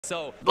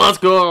So let's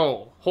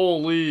go!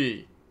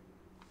 Holy!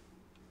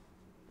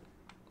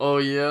 Oh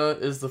yeah,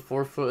 is the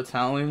 4-foot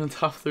Italian in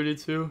top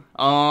 32?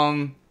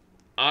 I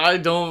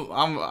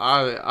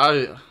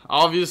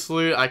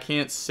obviously I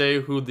can't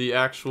say who the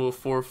actual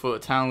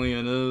 4-foot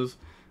Italian is.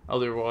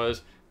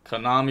 Otherwise,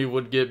 Konami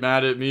would get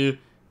mad at me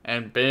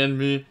and ban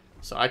me.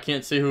 So I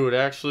can't say who it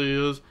actually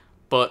is.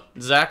 But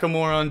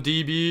Zacamore on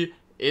DB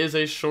is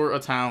a short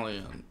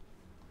Italian.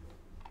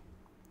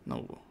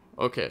 No,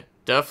 okay,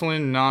 definitely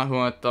not who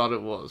I thought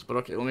it was. But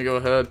okay, let me go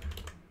ahead.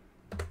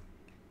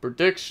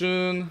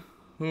 Prediction.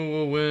 Who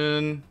will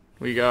win?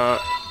 We got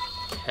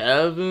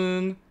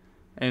Kevin,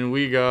 and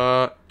we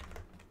got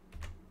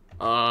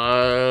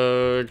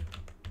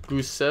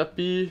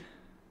Giuseppe.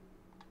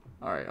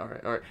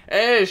 Alright.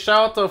 Hey,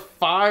 shout out to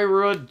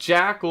Fyra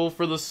Jackal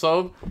for the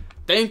sub.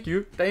 Thank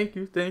you.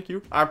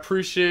 I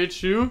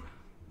appreciate you.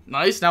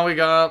 Nice, now we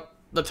got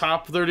the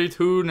top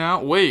 32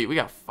 now. Wait, we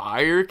got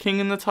Fire King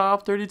in the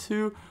top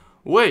 32?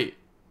 Wait,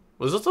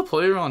 was this a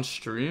player on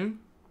stream?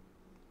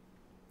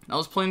 I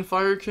was playing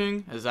Fire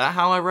King. Is that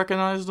how I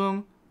recognized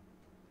him?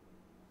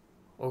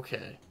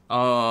 Okay.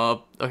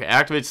 Okay,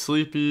 activate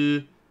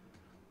Sleepy.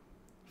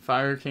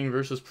 Fire King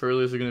versus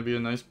Purrely is gonna be a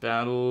nice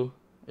battle.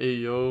 Hey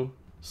yo,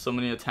 so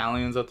many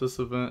Italians at this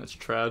event. It's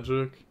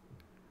tragic.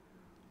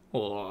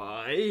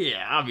 Oh,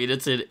 yeah, I mean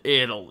it's in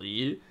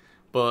Italy,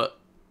 but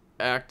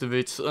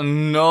activates.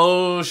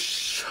 No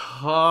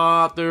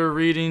shot. They're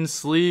reading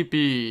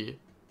Sleepy.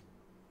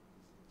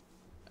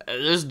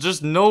 There's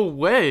just no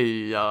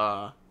way.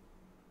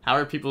 How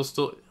are people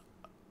still...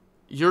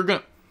 You're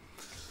gonna...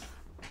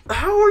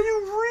 How are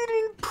you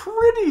reading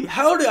Pretty?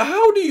 How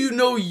do you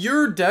know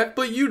your deck,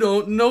 but you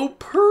don't know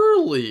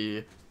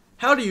Purrely?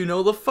 How do you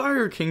know the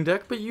Fire King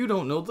deck, but you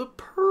don't know the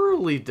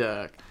Purrely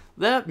deck?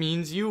 That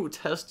means you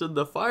tested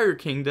the Fire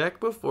King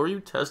deck before you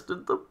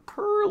tested the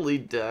Purrely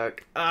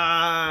deck.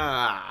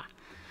 Ah.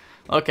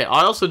 Okay,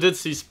 I also did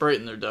see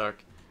Spright in their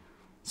deck.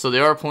 So they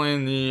are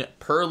playing the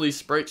Purrely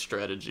Spright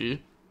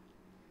strategy,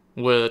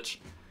 which...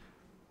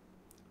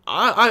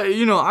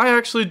 I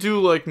actually do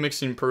like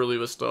mixing Purrely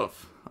with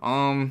stuff.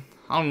 I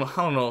don't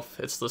know if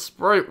it's the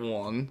Spright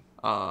one.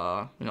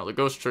 The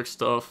Ghost Trick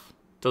stuff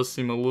does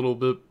seem a little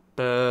bit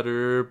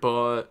better,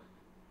 but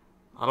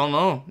I don't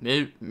know.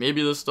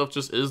 Maybe this stuff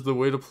just is the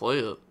way to play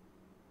it.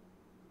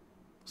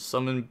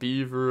 Summon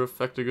Beaver,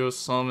 Effectigo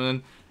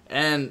Summon,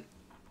 and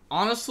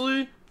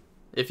honestly,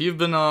 if you've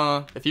been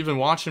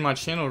watching my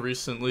channel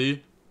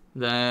recently,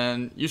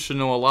 then you should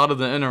know a lot of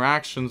the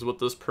interactions with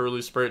this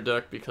Purrely Spright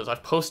deck because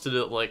I've posted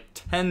it like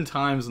 10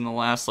 times in the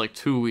last like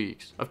 2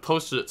 weeks. I've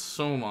posted it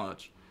so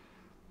much.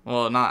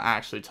 Well, not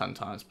actually 10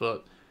 times,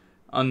 but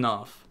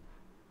enough.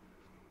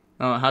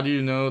 How do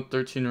you know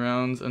 13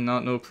 rounds and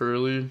not know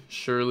Purrely?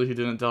 Surely he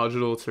didn't dodge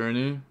Duel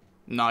Attorney.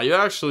 Nah, you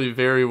actually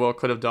very well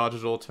could have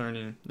dodged Duel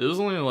Attorney. It was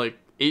only like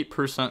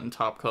 8% in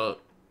top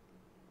cut.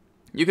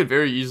 You could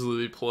very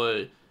easily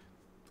play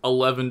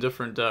 11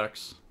 different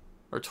decks.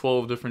 Or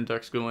 12 different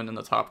decks going in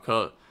the top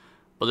cut.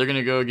 But they're going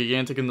to go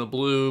Gigantic in the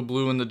blue,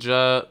 blue in the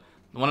Jet.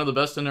 One of the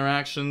best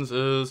interactions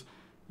is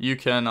you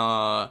can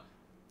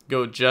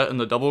go Jet in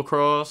the double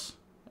cross,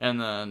 and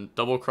then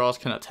double cross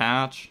can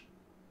attach.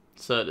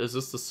 Said, is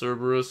this the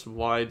Cerberus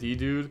YD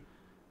dude?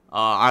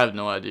 I have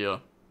no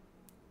idea.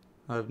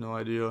 I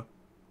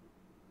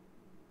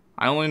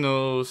only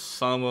know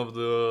some of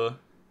the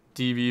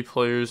DB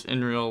players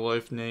in real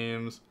life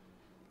names.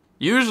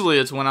 Usually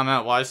it's when I'm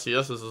at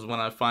YCS is when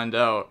I find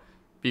out.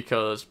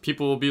 Because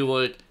people will be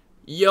like,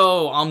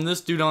 yo, I'm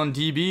this dude on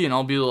DB, and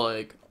I'll be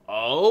like,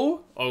 oh,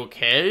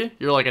 okay,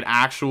 you're like an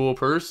actual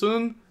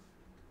person?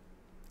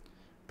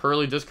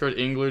 Purrely Discard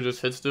Angler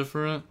just hits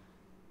different?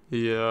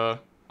 Yeah.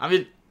 I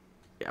mean,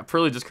 yeah,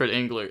 Purrely Discard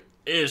Angler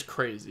is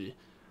crazy.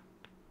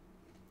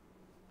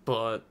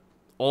 But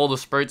all the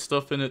Spright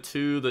stuff in it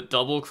too, the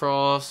double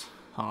cross,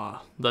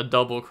 the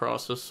double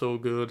cross is so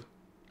good.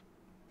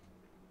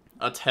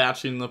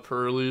 Attaching the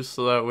Purrely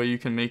so that way you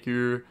can make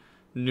your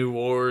New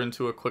War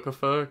into a quick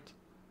effect.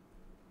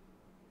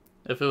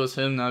 If it was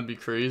him, that'd be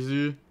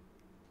crazy.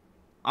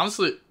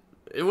 Honestly,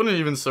 it wouldn't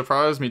even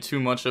surprise me too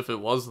much if it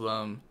was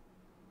them.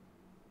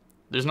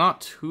 There's not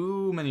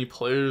too many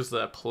players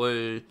that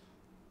play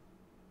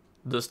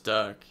this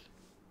deck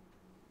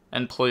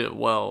and play it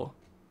well.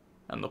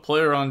 And the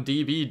player on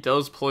DB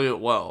does play it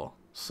well.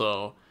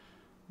 So,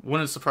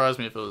 wouldn't surprise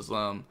me if it was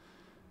them.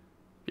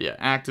 Yeah,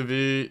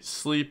 activate,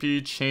 Sleepy,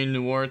 Chain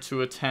Noir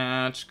to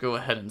attach, go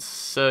ahead and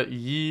set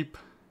Yeep.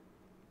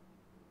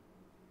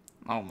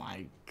 Oh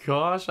my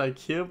gosh, I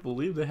can't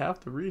believe they have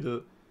to read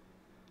it.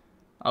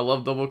 I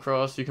love Double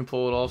Cross, you can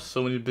pull it off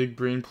so many big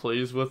brain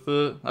plays with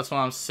it. That's what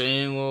I'm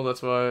saying, Lil,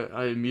 that's why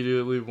I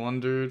immediately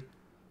wondered.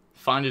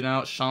 Finding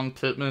out Sean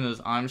Pittman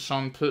is I'm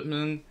Sean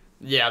Pittman.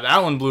 Yeah,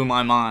 that one blew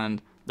my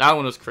mind. That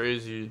one was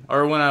crazy.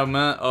 Or when I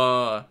met,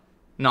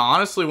 no,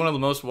 honestly, one of the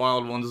most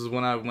wild ones is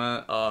when I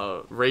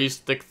went,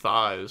 Raised Thick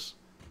Thighs.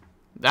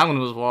 That one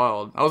was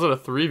wild. I was at a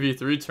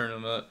 3v3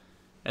 tournament,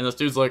 and this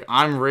dude's like,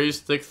 I'm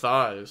Raised Thick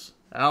Thighs.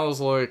 And I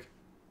was like,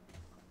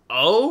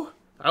 oh?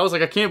 I was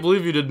like, I can't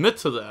believe you'd admit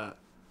to that.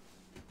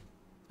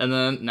 And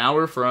then now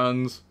we're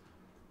friends.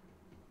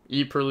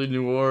 Purrely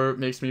Noir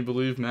makes me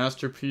believe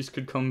Masterpiece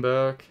could come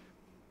back.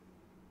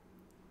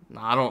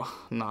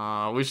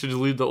 Nah, we should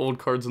just leave the old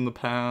cards in the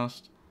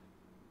past.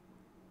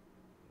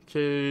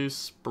 Okay,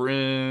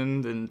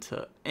 Sprint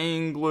into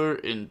Angler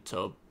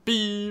into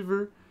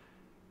Beaver.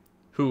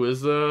 Who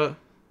is that?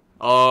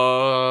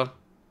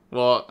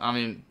 Well, I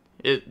mean,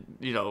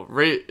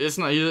 it's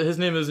not, his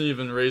name isn't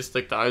even Ray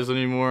Stick Dies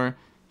anymore.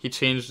 He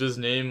changed his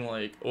name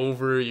like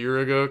over a year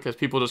ago because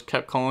people just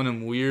kept calling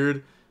him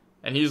weird.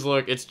 And he's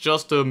like, it's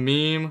just a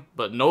meme,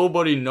 but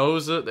nobody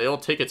knows it. They all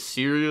take it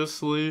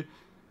seriously.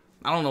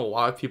 I don't know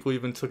why people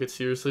even took it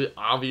seriously.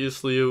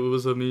 Obviously, it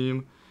was a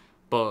meme.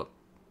 But,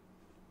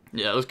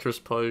 yeah, it was Chris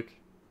Pike.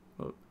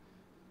 But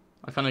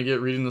I kind of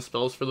get reading the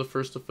spells for the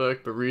first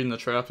effect, but reading the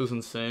trap is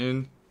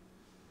insane.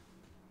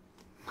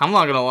 I'm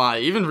not gonna lie,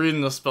 even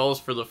reading the spells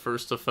for the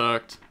first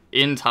effect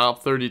in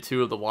top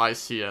 32 of the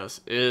YCS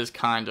is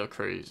kind of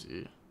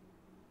crazy.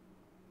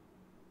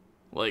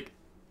 Like,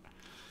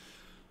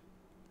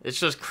 it's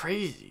just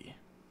crazy.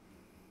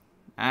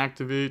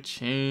 Activate,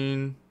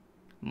 chain.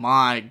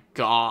 My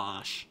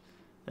gosh.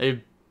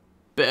 They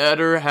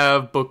better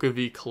have Book of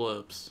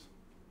Eclipse.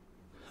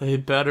 They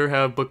better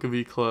have Book of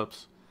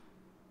Eclipse.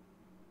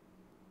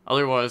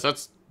 Otherwise,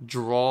 that's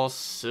draw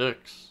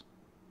 6.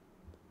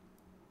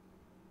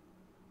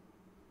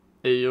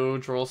 Ayo,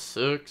 draw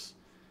 6.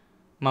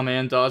 My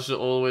man dodged it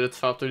all the way to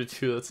top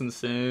 32. That's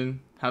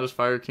insane. How does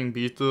Fire King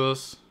beat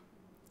this?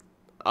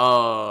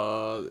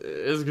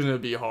 It's gonna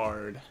be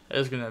hard.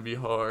 It's gonna be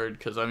hard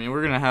because I mean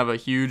we're gonna have a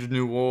huge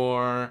new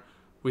war.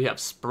 We have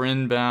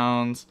Sprint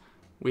Bounds.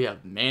 We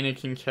have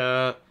Mannequin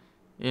Cat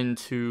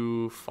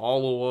into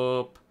follow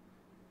up.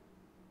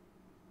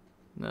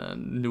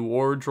 Then New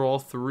War draw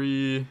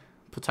 3.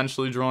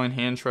 Potentially drawing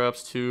hand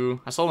traps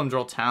too. I saw them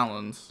draw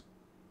Talons.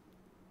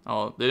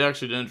 Oh, they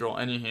actually didn't draw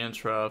any hand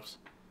traps.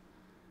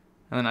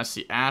 And then I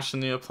see Ash in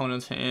the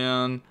opponent's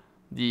hand.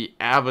 The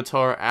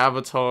Avatar,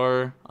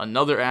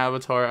 another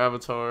Avatar.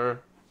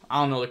 I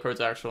don't know the card's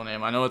actual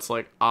name. I know it's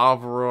like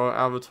Avra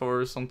Avatar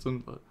or something,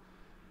 but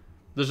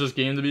this is just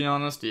game to be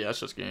honest. Yeah, it's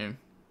just game.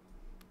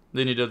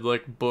 They needed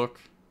like book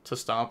to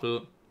stop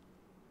it.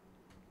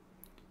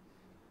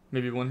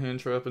 Maybe one hand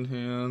trap in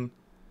hand.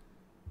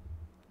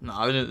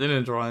 Nah, they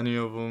didn't draw any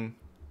of them.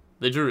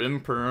 They drew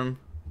Imperm,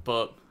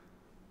 but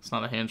it's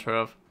not a hand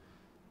trap.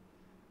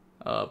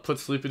 Put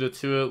Sleepy to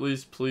 2 at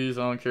least, please.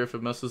 I don't care if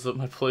it messes up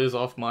my plays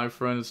off my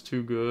friend. It's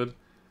too good.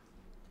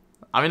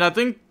 I mean, I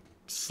think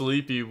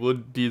Sleepy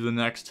would be the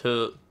next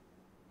hit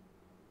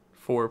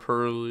for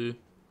Purrely.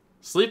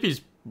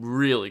 Sleepy's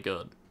really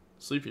good.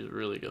 Sleepy's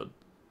really good.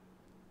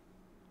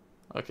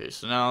 Okay,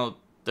 so now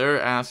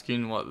they're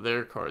asking what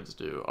their cards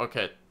do.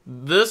 Okay,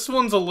 this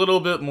one's a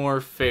little bit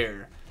more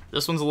fair.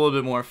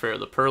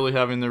 The Purrely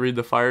having to read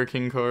the Fire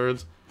King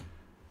cards.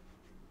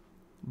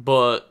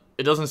 But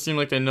it doesn't seem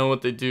like they know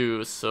what they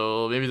do,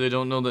 so maybe they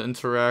don't know the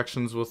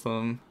interactions with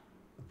them.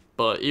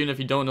 But even if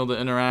you don't know the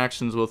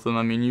interactions with them,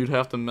 I mean, you'd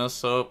have to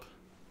mess up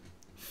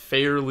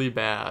fairly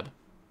bad.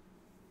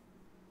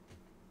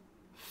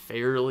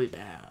 Fairly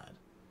bad.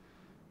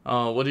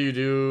 What do you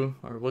do,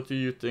 or what do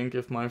you think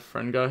if my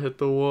friend got hit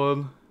the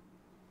one?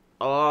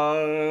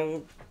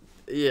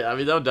 Yeah, I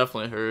mean, that would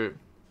definitely hurt. It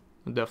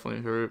would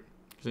definitely hurt.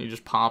 Because you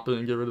just pop it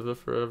and get rid of it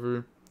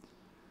forever.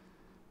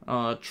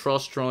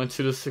 Trust drawing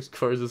 2 to 6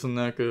 cards isn't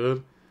that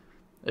good.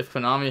 If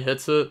Konami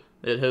hits it,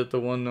 they'd hit the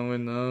one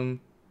knowing them.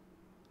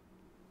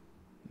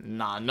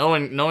 Nah,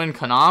 knowing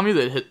Konami,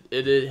 they'd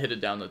hit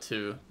it down to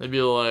 2. They'd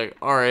be like,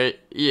 alright,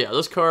 yeah,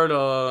 this card,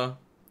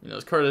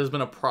 this card has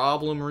been a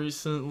problem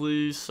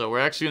recently, so we're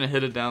actually gonna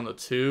hit it down to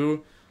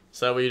 2,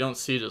 so that way you don't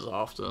see it as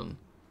often.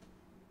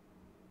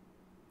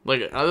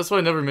 Like, that's why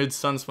it never made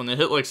sense when they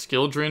hit, like,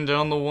 Skill Drain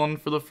down the 1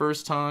 for the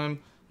first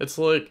time. It's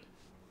like,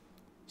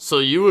 so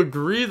you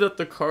agree that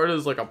the card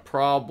is like a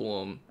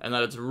problem and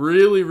that it's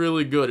really,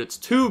 really good. It's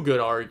too good,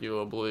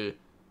 arguably.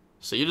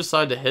 So you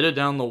decide to hit it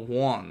down the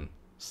 1.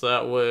 So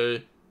that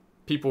way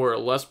people are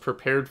less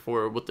prepared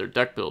for it with their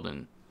deck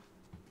building.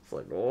 It's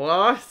like,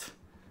 what?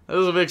 That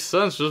doesn't make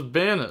sense. Just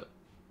ban it.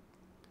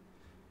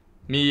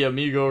 Me,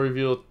 Amigo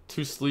reveal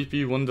 2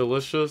 sleepy, 1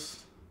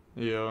 delicious.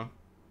 Yeah.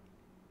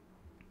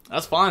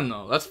 That's fine,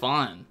 though. That's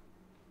fine.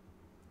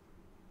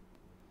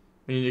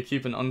 We need to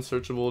keep an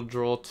unsearchable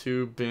draw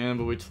 2 ban,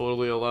 but we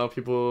totally allow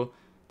people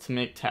to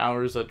make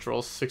towers that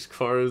draw 6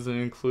 cards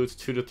and includes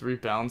 2 to 3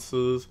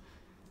 bounces.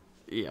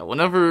 Yeah,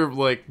 whenever,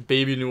 like,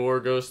 Baby Noir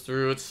goes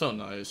through, it's so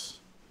nice.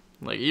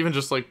 Like, even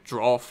just, like,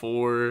 draw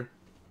 4.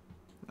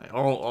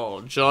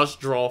 Like, just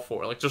draw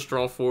 4. Like, just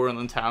draw 4 and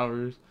then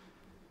towers.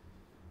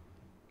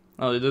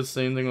 Oh, they did the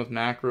same thing with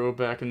Macro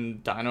back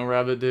in Dino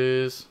Rabbit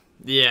days.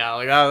 Yeah,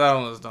 like, that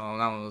one was dumb.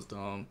 That one was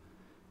dumb.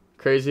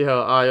 Crazy how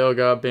IO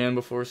got banned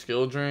before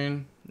Skill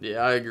Drain.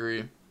 Yeah, I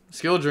agree.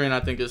 Skill Drain, I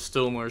think, is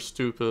still more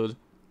stupid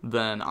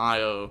than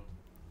IO.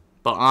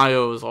 But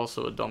IO is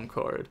also a dumb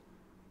card.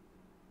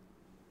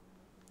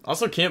 I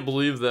also can't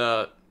believe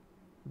that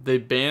they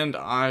banned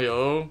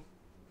IO,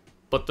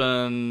 but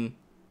then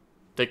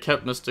they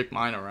kept Mystic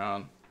Mine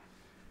around.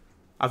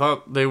 I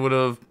thought they would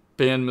have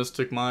banned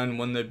Mystic Mine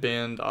when they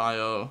banned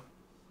YuGiOh.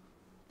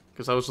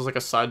 Because that was just like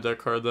a side deck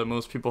card that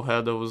most people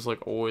had that was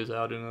like always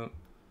out in it.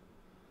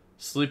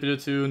 Sleepy to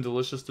 2 and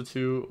Delicious to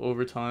 2,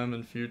 Overtime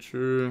and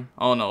Future.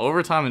 Oh no,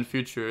 Overtime and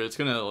Future, it's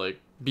gonna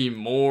like be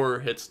more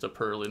hits to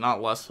Purrely,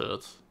 not less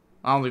hits.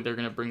 I don't think they're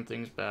gonna bring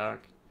things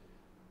back.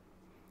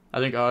 I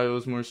think YuGiOh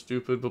is more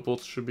stupid, but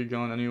both should be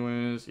gone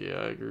anyways. Yeah,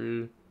 I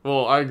agree.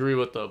 Well, I agree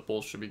with the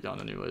both should be gone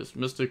anyways.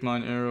 Mystic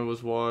Mine Arrow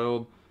was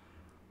wild.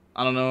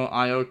 I don't know,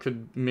 YuGiOh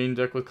could main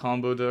deck with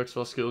combo decks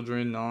while Skill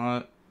Drain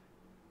not.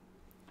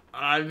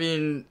 I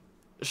mean,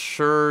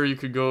 sure, you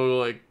could go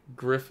like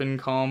Griffin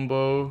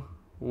combo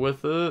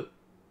with it,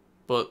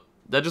 but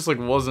that just like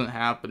wasn't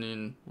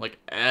happening like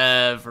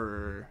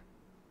ever.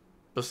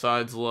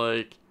 Besides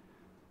like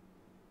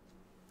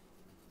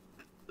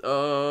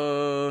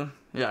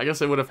yeah, I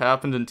guess it would have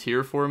happened in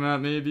tier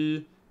format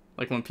maybe.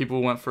 Like when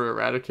people went for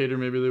Eradicator,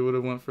 maybe they would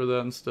have went for that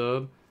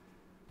instead.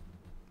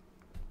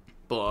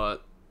 But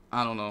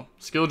I don't know.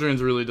 Skill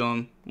Drain's really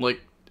dumb.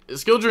 Like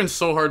Skill Drain's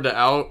so hard to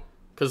out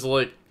cuz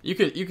like you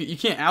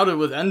can't out it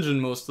with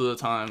Engine most of the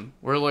time.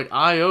 Where like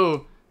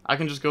YuGiOh, I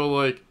can just go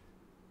like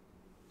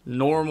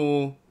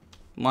normal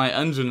my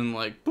Engine and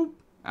like boop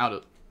out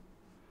it.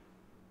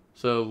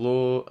 So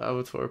low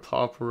Avatar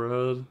Pop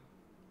Red.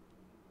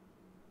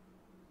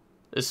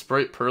 Is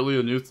Spright Purrely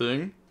a new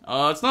thing?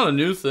 It's not a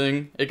new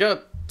thing. It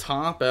got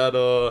top at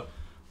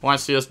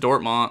YCS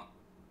Dortmund.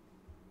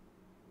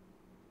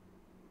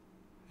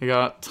 It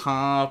got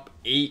top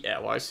 8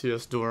 at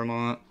YCS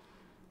Dortmund.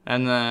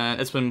 And then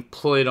it's been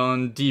played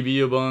on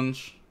DB a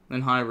bunch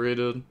and high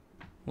rated.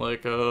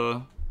 Like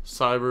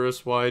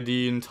Cyberus,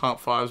 YD, and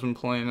top 5's been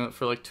playing it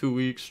for like 2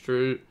 weeks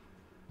straight.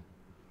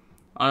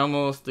 I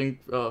almost think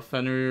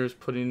Fenrir is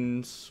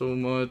putting so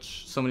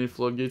many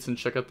floodgates in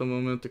check at the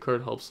moment. The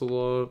card helps a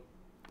lot.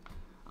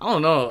 I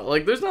don't know.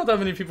 Like, there's not that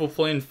many people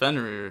playing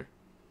Fenrir.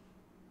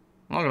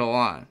 I'm not gonna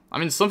lie. I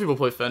mean, some people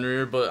play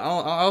Fenrir, but I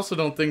also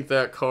don't think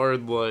that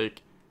card,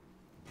 like,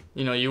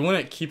 you know, you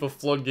wouldn't keep a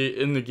floodgate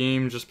in the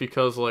game just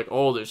because, like,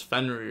 oh, there's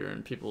Fenrir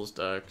in people's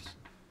decks.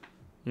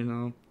 You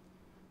know?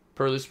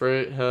 Purrely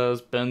Spright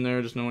has been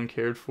there, just no one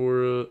cared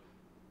for it.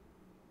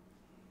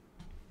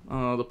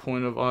 The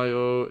point of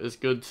YuGiOh is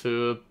good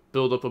to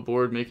build up a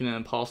board, making it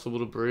impossible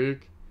to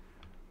break.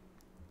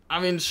 I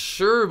mean,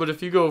 sure, but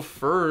if you go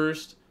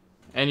first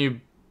and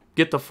you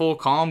get the full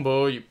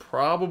combo, you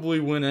probably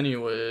win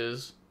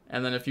anyways.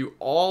 And then if you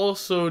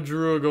also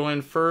drew a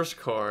going first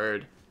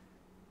card,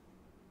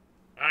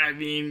 I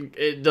mean,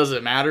 it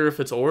doesn't matter if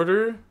it's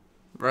order,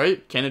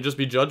 right? Can it just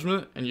be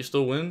judgment and you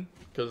still win?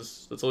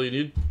 Because that's all you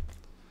need.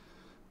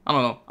 I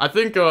don't know. I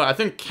think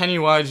Kenny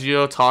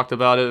YuGiOh talked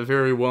about it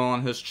very well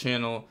on his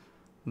channel,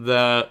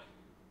 that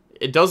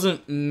it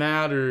doesn't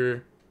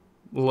matter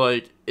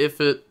like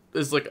if it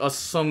is like a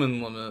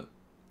summon limit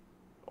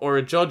or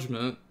a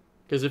judgment,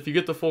 because if you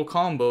get the full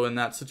combo in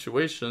that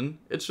situation,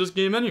 it's just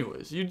game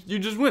anyways. You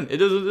just win. It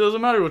doesn't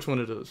matter which one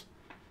it is.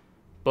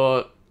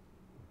 But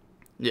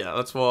yeah,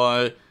 that's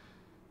why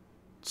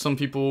some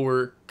people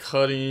were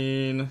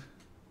cutting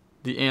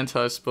the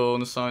anti-spell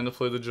and deciding to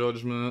play the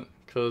judgment.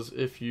 Because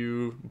if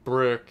you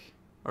brick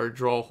or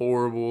draw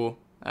horrible,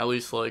 at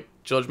least like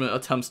judgment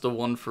attempts to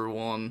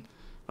 1-for-1.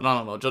 But I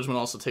don't know, judgment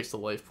also takes the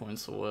life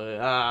points away.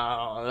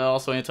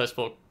 Also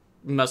anti-spell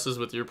messes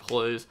with your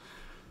plays.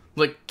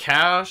 Like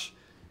Cash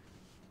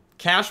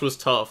was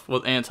tough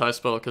with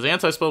anti-spell, because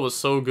anti-spell was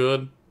so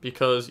good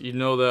because you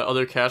know that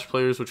other Cash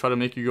players would try to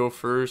make you go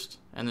first,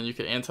 and then you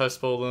could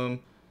anti-spell them.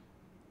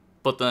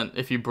 But then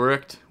if you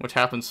bricked, which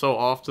happens so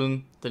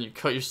often, then you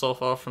cut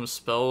yourself off from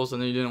spells,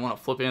 and then you didn't want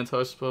to flip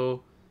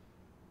anti-spell.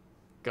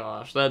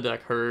 Gosh, that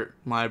deck hurt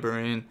my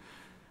brain.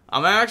 I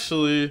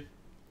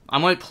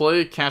might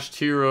play Cash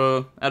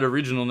Tira at a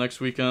regional next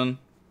weekend.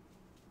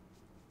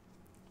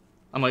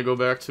 I might go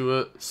back to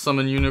it.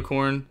 Summon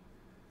Unicorn.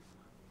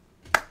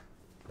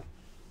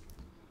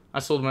 I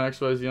sold my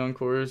XYZ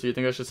Encores. Do you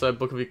think I should set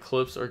Book of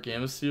Eclipse or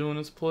Gamma Seal in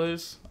its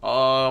place?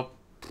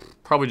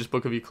 Probably just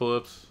Book of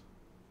Eclipse.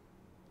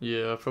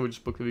 Yeah, probably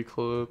just Book of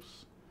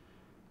Eclipse.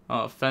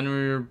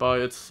 Fenrir by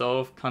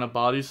itself kind of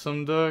bodies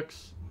some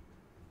decks.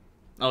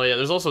 Oh yeah,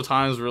 there's also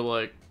times where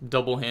like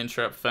double hand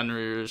trap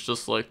Fenrir is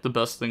just like the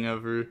best thing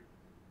ever.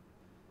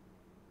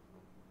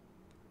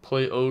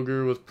 Play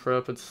Ogre with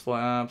prep, it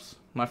slaps.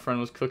 My friend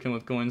was cooking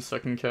with going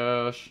second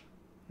cash.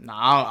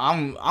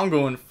 Nah, I'm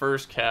going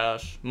first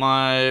cash.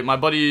 My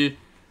buddy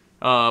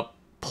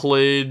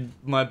played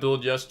my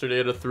build yesterday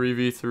at a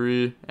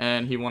 3v3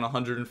 and he won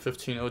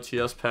 115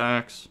 OTS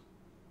packs.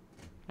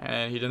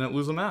 And he didn't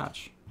lose a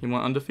match. He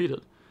went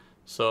undefeated.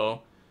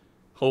 So,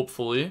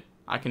 hopefully,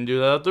 I can do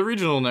that at the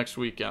regional next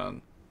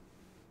weekend.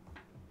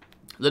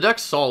 The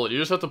deck's solid. You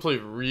just have to play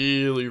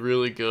really,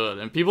 really good.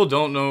 And people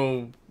don't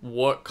know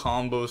what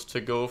combos to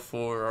go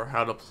for or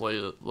how to play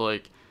it.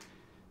 Like,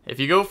 if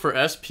you go for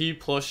SP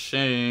plus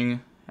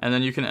Shang, and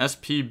then you can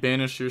SP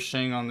banish your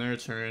Shang on their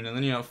turn, and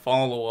then you have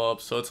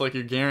follow-up. So it's like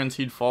your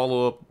guaranteed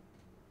follow-up.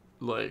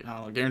 Like, I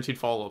don't know, guaranteed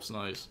follow-up's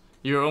nice.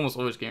 You're almost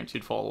always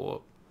guaranteed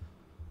follow-up.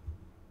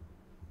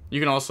 You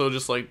can also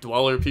just like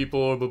Dweller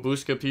people or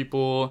Babushka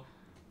people.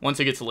 Once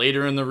it gets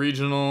later in the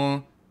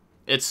regional,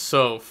 it's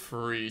so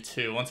free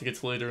too. Once it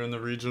gets later in the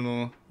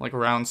regional, like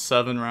round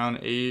 7, round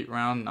 8,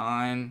 round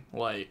 9,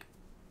 like,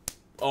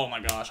 oh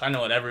my gosh, I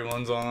know what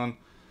everyone's on.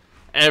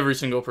 Every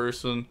single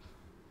person.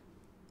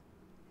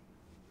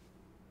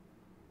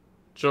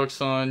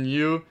 Joke's on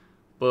you,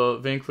 but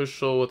Vanquish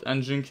Soul with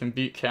Engine can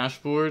beat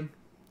Cashboard.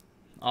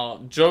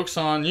 Joke's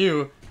on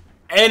you.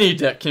 Any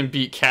deck can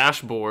beat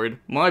Cashboard.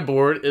 My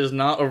board is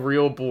not a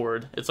real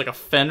board. It's like a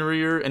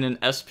Fenrir and an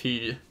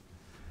SP.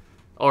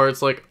 Or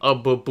it's like a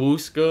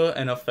Babushka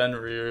and a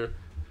Fenrir.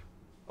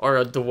 Or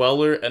a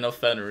Dweller and a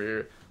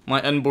Fenrir. My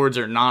end boards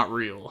are not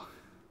real.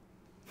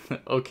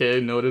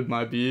 Okay, noted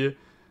my B.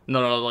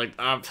 No, like,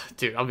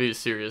 dude, I'll be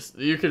serious.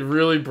 You could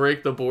really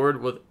break the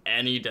board with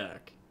any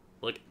deck.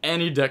 Like,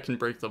 any deck can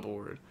break the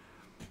board.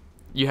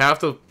 You have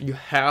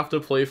to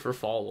play for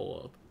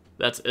follow-up.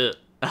 That's it.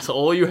 That's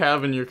all you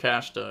have in your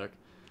cash deck.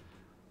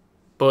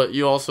 But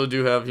you also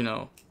do have, you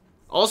know...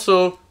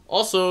 Also,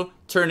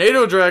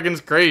 Tornado Dragon's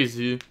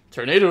crazy.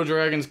 Tornado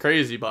Dragon's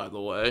crazy, by the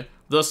way.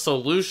 The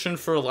solution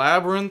for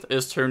Labyrinth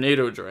is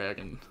Tornado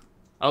Dragon.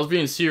 I was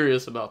being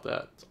serious about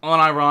that. It's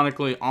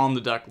unironically on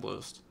the deck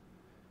list.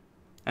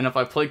 And if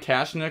I play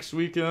cash next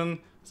weekend,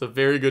 it's a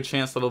very good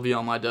chance that it'll be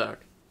on my deck.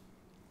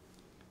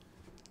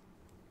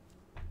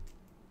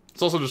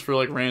 It's also just for,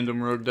 like,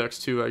 random rogue decks,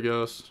 too, I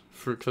guess.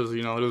 Because,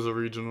 you know, it is a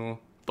regional.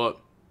 But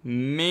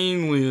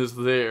mainly is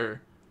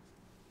there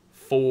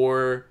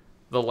for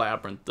the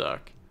Labyrinth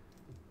deck.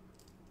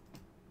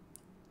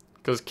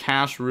 Because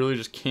cash really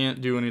just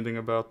can't do anything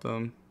about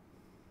them.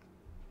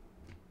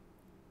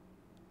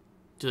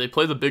 Do they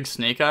play the big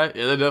snake eye?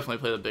 Yeah, they definitely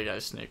play the big eye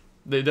snake.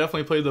 They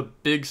definitely play the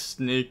big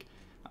snake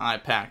eye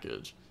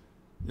package.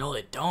 No,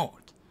 they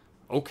don't.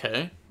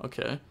 Okay.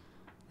 We're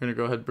gonna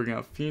go ahead and bring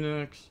out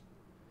Phoenix.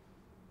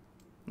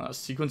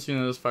 Sequencing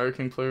of this Fire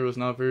King player was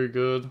not very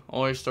good.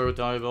 Always start with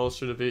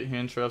Diabellster to bait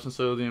hand traps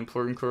instead of the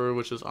important card,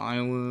 which is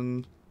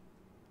Island.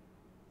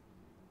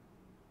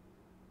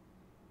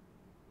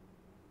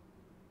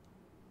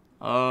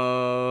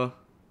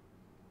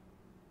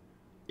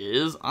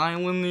 Is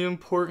Island the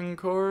important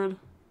card?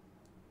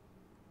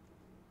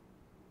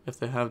 If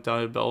they have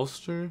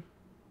Diabellster?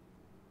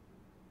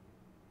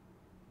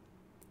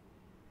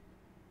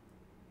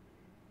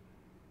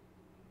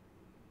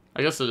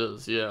 I guess it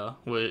is, yeah.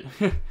 Wait.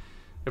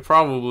 It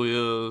probably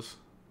is.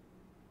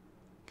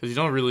 Because you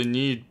don't really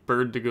need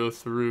Bird to go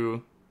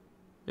through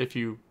if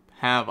you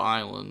have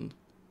Island.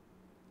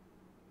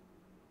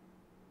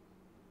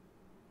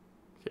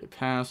 Okay,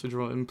 Passage,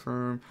 roll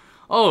Imperm.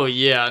 Oh,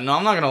 yeah. No,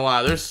 I'm not going to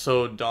lie. They're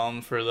so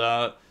dumb for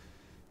that.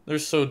 They're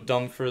so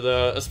dumb for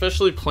that.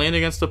 Especially playing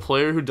against a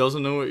player who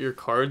doesn't know what your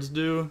cards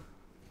do.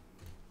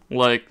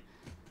 Like,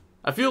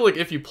 I feel like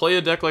if you play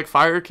a deck like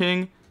Fire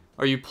King,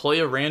 or you play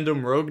a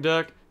random rogue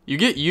deck, you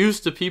get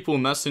used to people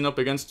messing up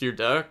against your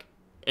deck,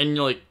 and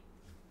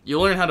you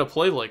learn how to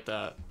play like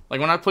that. Like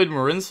when I played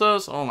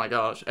Marinsas, oh my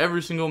gosh,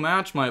 every single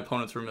match my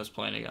opponents were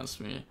misplaying against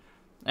me.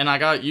 And I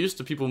got used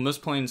to people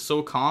misplaying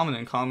so common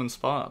in common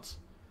spots.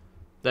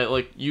 That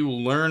like you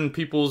learn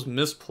people's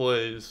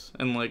misplays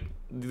and like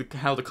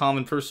how the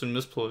common person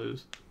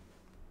misplays.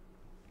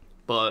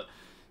 But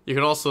you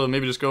could also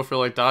maybe just go for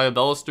like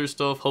Diabellster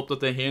stuff, hope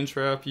that they hand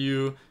trap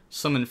you,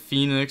 summon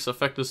Phoenix,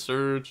 affect a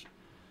surge.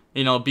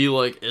 You know, be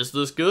like, is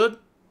this good?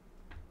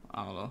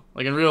 I don't know.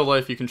 Like, in real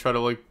life, you can try to,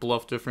 like,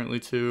 bluff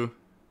differently, too.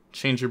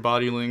 Change your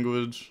body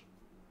language.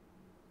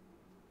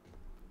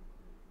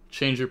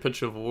 Change your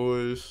pitch of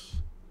voice.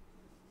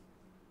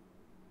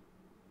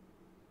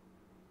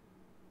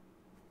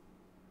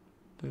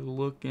 They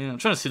look in. I'm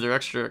trying to see their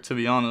extra deck, to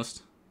be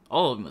honest.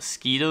 Oh,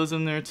 mosquitoes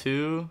in there,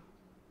 too.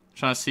 I'm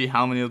trying to see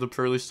how many of the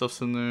Purrely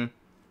stuff's in there.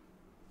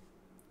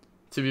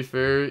 To be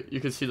fair, you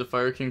can see the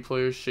Fire King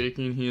player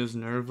shaking. He is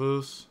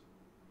nervous.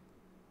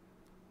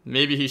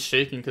 Maybe he's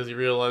shaking because he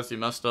realized he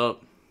messed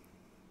up.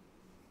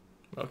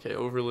 Okay,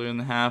 overly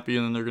unhappy,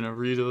 and then they're gonna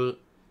read it.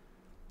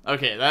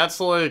 Okay, that's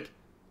like...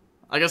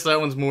 I guess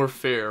that one's more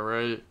fair,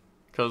 right?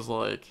 Because,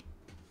 like,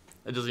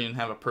 it doesn't even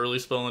have a Purrely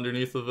spell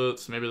underneath of it,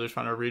 so maybe they're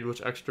trying to read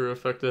which extra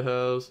effect it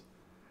has.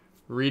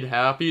 Read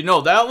happy.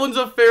 No, that one's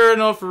a fair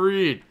enough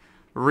read.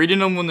 Reading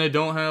them when they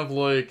don't have,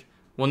 like...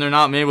 When they're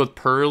not made with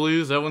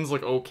Purrelys, that one's,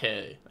 like,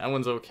 okay. That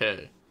one's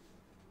okay.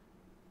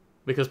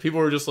 Because people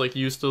are just, like,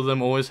 used to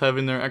them always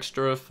having their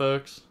extra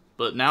effects.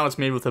 But now it's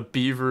made with a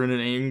beaver and an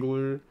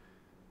angler.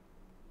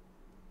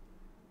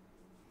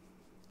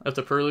 If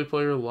the Purrely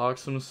player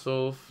locks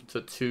himself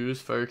to 2s,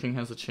 Fire King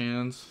has a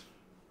chance.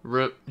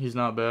 Rip, he's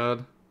not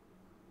bad.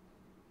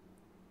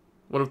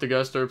 What if the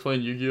guy started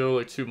playing YuGiOh,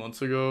 like, 2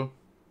 months ago?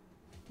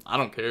 I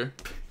don't care.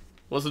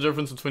 What's the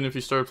difference between if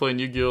you started playing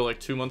YuGiOh, like,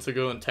 2 months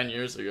ago and 10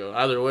 years ago?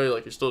 Either way,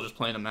 like, you're still just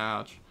playing a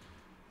match.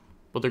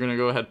 But they're gonna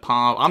go ahead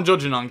pop. I'm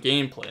judging on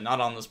gameplay,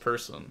 not on this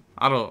person.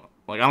 I don't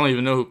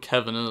even know who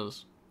Kevin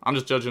is. I'm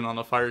just judging on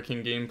the Fire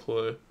King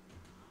gameplay.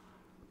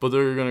 But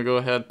they're gonna go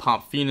ahead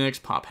pop Phoenix,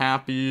 pop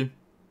Happy.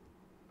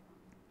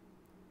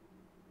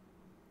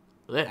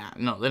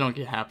 No, they don't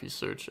get happy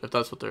search if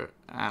that's what they're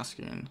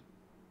asking.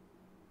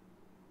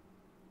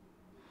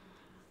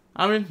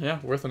 I mean, yeah,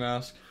 worth an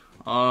ask.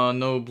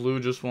 No, Blue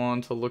just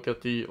wanted to look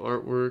at the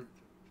artwork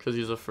because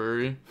he's a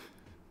furry.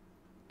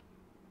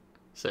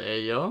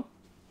 Say, ayo.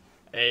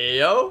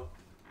 Ayo.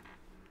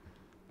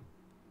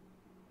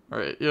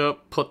 Alright, yep,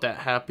 put that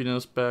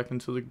happiness back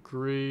into the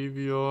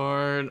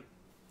graveyard.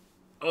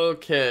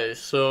 Okay,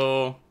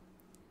 so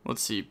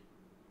let's see.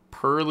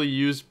 Purrely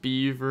used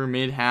Beaver,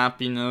 made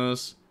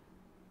happiness.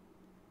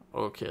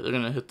 Okay, they're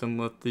gonna hit them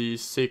with the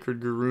Sacred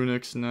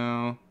Garunix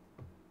now.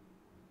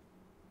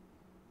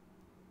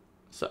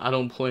 So I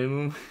don't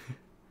blame them.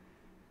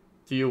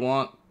 Do you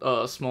want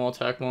small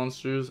attack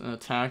monsters and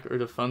attack or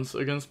defense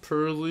against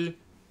Purrely?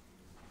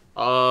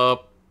 I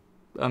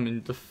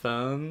mean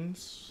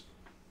defense.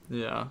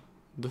 Yeah,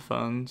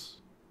 defense.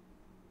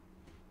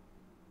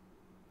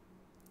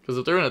 Because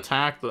if they're an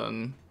attack,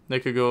 then they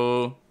could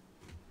go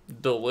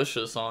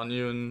delicious on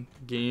you and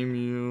game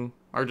you,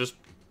 or just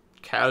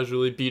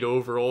casually beat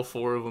over all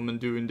 4 of them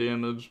and doing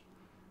damage.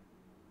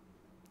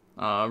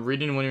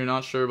 Reading when you're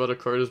not sure about a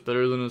card is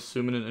better than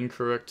assuming an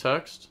incorrect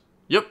text.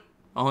 Yep,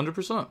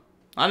 100%.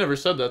 I never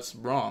said that's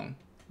wrong.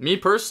 Me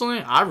personally,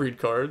 I read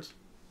cards,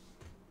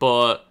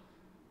 but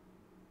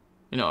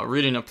you know,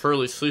 reading a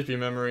Purrely Sleepy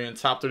Memory in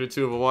top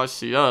 32 of a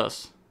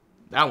YCS,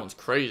 that one's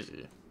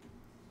crazy.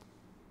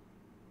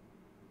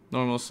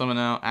 Normal summon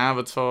out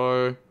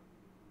Avatar.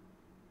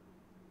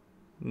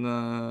 And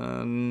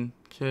then,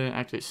 okay,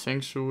 activate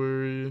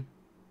Sanctuary.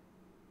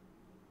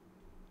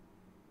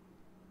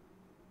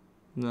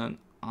 And then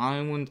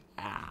Island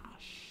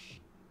Ash.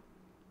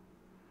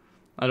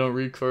 I don't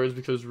read cards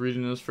because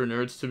reading is for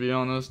nerds, to be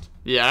honest.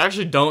 Yeah, I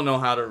actually don't know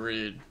how to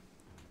read.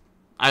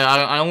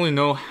 I only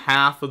know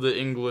half of the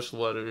English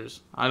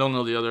letters. I don't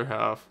know the other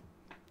half.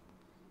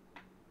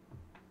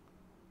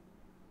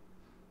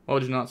 Why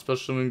would you not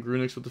special summon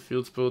Grunix with the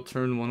field spell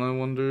turn 1, I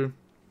wonder?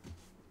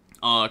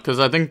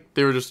 Because I think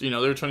they were just, you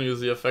know, they were trying to use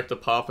the effect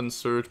of pop and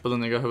search, but then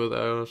they got hit with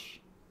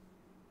Ash.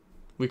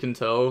 We can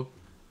tell.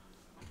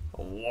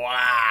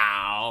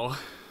 Wow.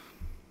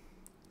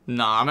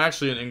 Nah, I'm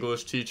actually an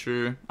English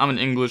teacher. I'm an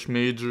English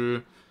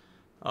major.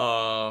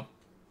 Yeah,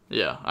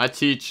 I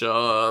teach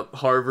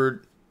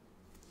Harvard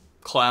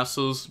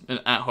classes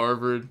at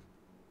Harvard.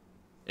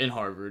 In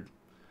Harvard.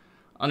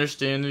 I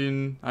understand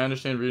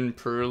reading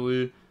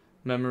Purrely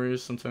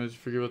memories. Sometimes you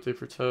forget what they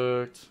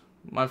protect.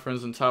 My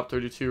friend's in top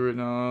 32 right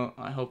now.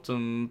 I helped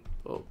him.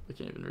 Oh, I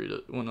can't even read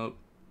it. It went up.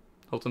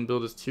 Helped him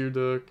build his tier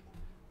deck.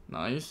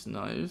 Nice,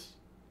 nice.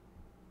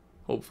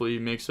 Hopefully he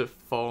makes it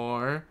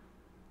far.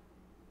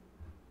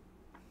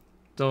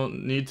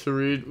 Don't need to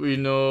read. We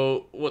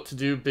know what to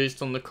do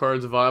based on the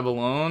card's vibe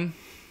alone.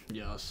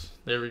 Yes,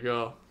 there we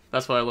go.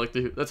 That's why I like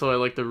to. That's why I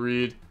like to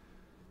read.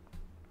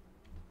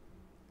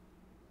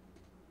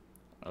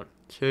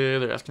 Okay,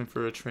 they're asking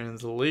for a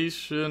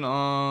translation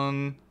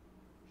on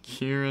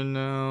Kieran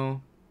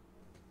now.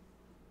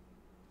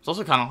 It's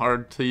also kind of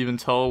hard to even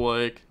tell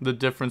like the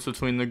difference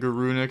between the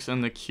Garunix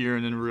and the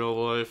Kieran in real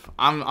life.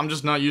 I'm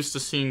just not used to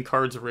seeing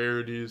cards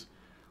rarities.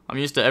 I'm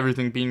used to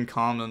everything being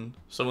common.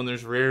 So when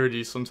there's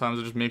rarities, sometimes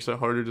it just makes it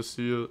harder to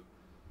see it.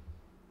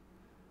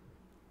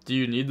 Do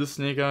you need the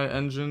Snake Eye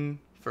engine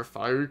for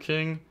Fire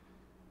King?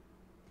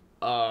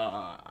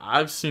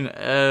 I've seen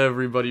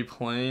everybody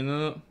playing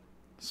it.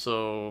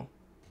 So,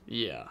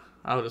 yeah,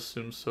 I would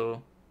assume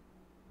so.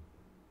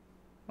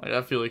 Like,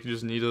 I feel like you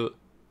just need it.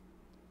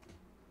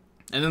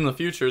 And in the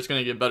future, it's going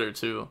to get better,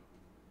 too.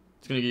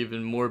 It's going to get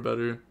even more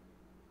better.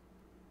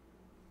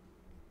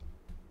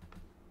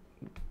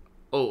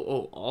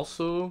 Oh,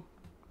 also,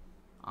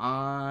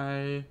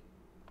 I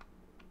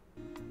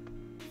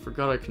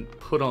forgot I can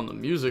put on the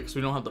music because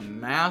we don't have the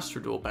Master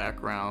Duel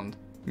background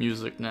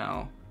music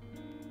now.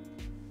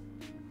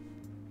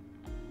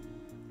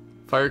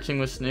 Fire King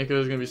with Snake Eye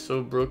is going to be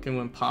so broken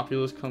when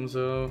Populous comes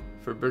out.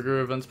 For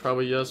bigger events,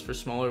 probably yes. For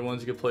smaller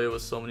ones, you can play it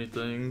with so many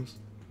things.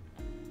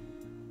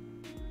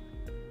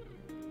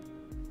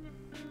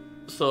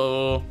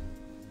 So,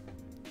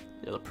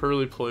 yeah, the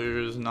Purrely player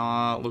is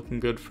not looking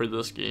good for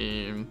this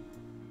game.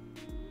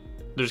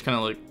 They're just kind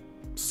of like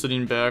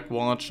sitting back,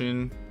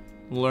 watching,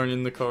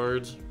 learning the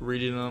cards,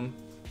 reading them,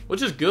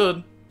 which is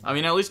good. I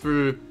mean, at least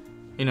we're,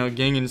 you know,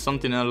 gaining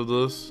something out of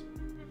this.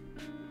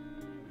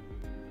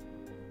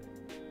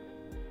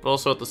 But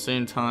also at the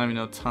same time, you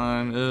know,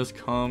 time is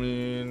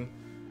coming.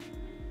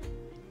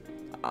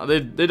 They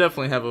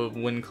definitely have a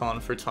win con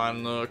for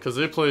time though, because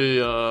they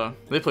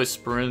play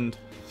Sprint,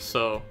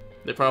 so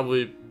they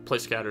probably play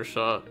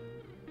Scattershot.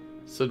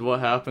 Said what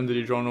happened? Did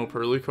he draw no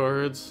Purrely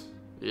cards?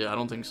 Yeah, I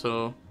don't think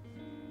so.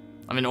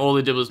 I mean, all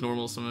they did was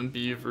normal summon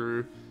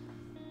Beaver.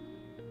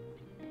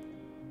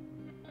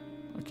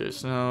 Okay,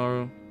 so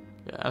now,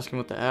 yeah, asking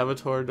what the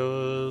Avatar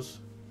does,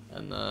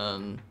 and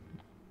then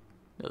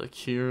yeah, the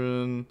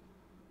Kieran.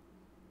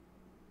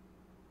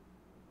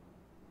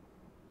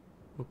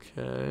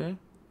 Okay.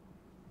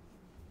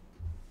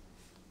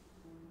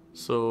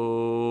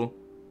 So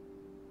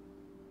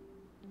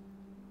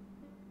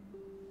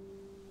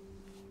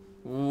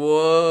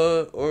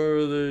what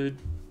are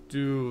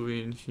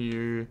in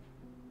here?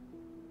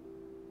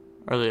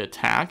 Are they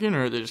attacking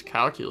or are they just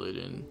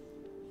calculating?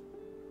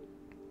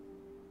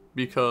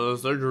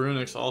 Because their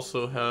Garunix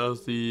also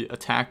has the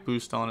attack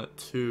boost on it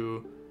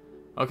too.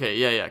 Okay,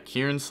 yeah.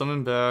 Kieran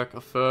summon back,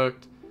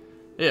 effect.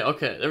 Yeah,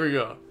 okay, there we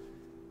go.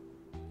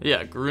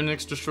 Yeah,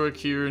 Garunix destroy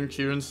Kieran,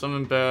 Kieran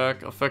summon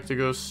back, effect to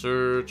go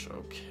search,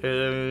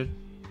 okay.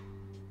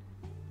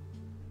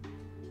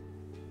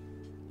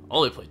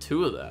 Oh, they play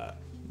 2 of that.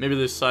 Maybe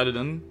they sided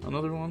in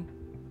another one.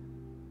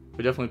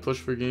 We definitely push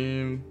for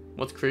game.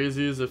 What's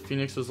crazy is if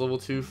Phoenix was level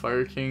 2,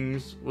 Fire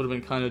Kings would have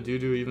been kind of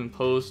doo-doo even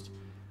post.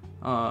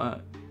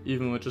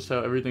 Even with just how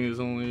everything is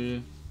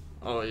only...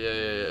 Oh,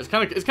 yeah. It's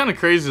kind of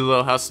crazy,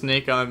 though, how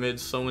Snake Eye made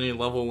so many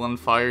level 1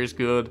 fires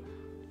good.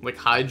 Like,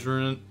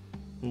 Hydrant.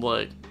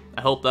 Like, it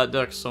helped that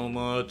deck so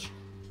much.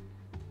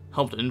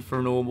 Helped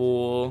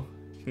Infernoble.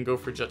 Can go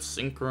for Jet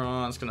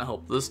Synchron. It's gonna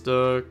help this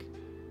deck.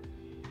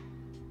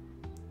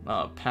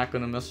 Pack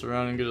gonna mess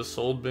around and get a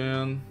sold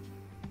ban.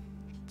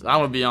 I'm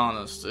gonna be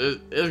honest,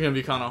 it is gonna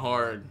be kind of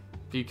hard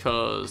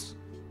because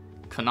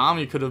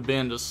Konami could have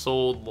banned a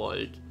sold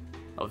like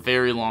a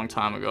very long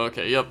time ago.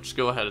 Okay, yep, just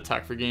go ahead,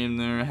 attack for game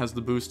there. It has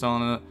the boost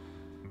on it.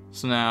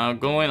 So now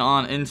going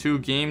on into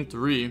game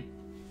 3,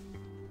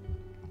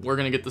 we're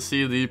gonna get to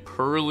see the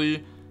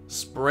Purrely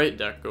Spright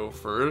deck go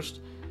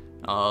first.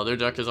 Their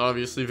deck is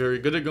obviously very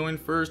good at going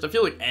first. I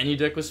feel like any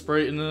deck with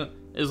Spright in it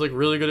is like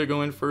really good at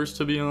going first,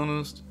 to be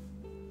honest.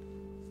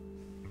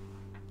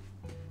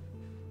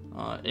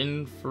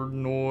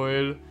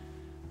 Infernoid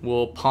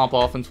will pop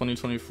off in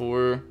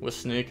 2024 with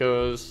Snake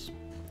Eyes.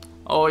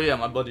 Oh yeah,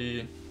 my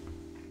buddy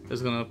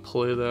is gonna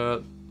play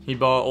that. He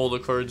bought all the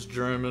cards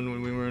German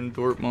when we were in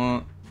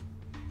Dortmund.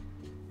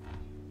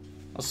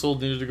 A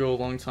sold needed to go a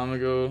long time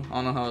ago. I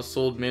don't know how a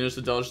sold managed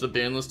to dodge the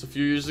ban list a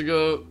few years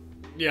ago.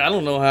 Yeah, I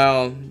don't know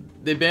how.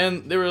 They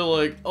were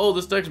like, oh,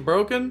 this deck's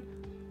broken?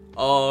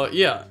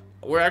 Yeah,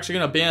 we're actually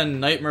gonna ban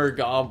Nightmare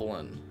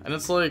Goblin. And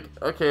it's like,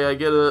 okay, I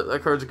get it,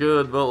 that card's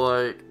good, but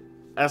like,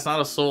 that's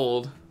not a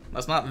sold.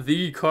 That's not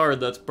the card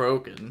that's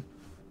broken.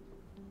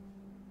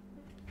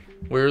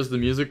 Where's the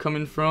music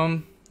coming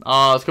from?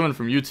 It's coming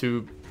from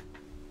YouTube.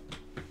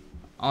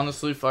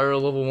 Honestly, Fire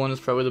level 1 is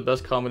probably the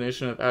best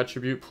combination of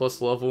attribute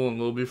plus level and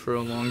will be for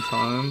a long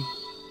time.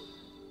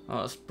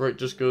 Spright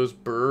just goes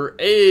burr.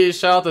 Hey,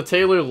 shout out to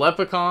Taylor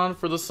Lepicon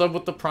for the sub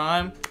with the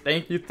Prime.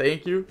 Thank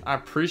you. I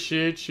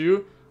appreciate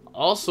you.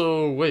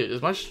 Also, wait,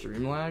 is my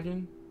stream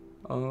lagging?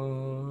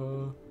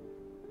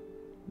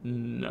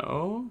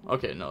 No?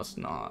 Okay, no, it's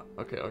not.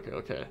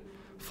 Okay.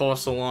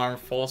 False alarm.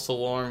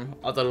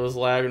 I thought it was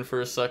lagging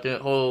for a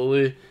second.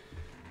 Holy.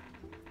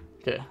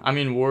 Okay, I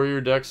mean, Warrior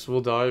decks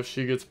will die if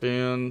she gets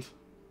banned.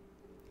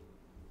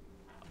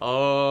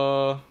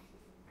 Yeah.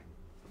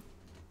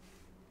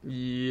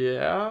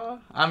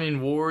 I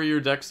mean,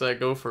 Warrior decks that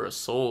go for a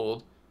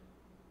sold.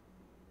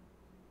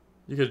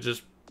 You could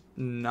just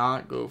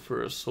not go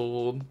for a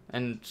sold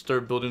and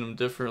start building them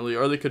differently,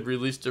 or they could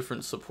release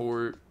different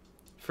support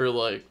for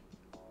like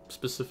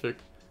specific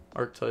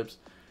archetypes.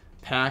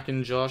 Pack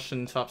and Josh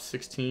in top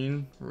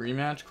 16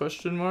 rematch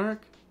question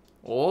mark?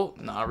 Oh,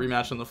 nah,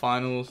 rematch in the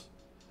finals.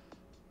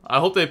 I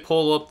hope they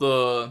pull up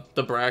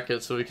the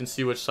bracket so we can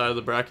see which side of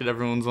the bracket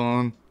everyone's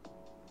on.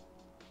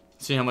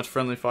 See how much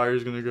friendly fire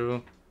is gonna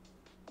go.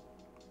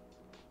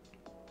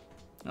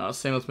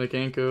 Same with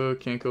Makenko.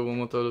 Can't go one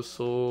without a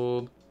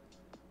sold.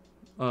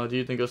 Do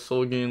you think a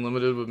soul gain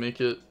limited would make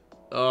it?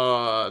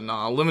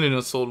 Nah, limiting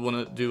a soul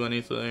wouldn't do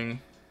anything.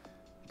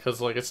 Because,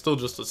 like, it's still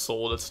just a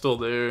soul, it's still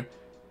there.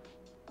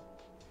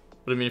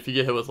 But, I mean, if you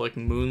get hit with, like,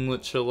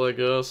 Moonlit Chill, I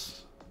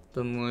guess,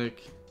 then,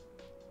 like,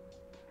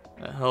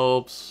 it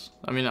helps.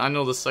 I mean, I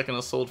know the second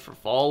assault for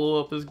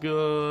follow-up is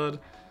good.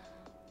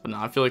 But,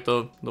 nah, I feel like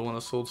the one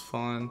assault's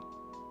fine.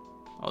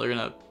 Oh, they're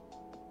gonna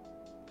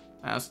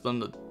ask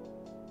them to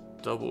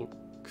double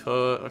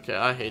cut. Okay,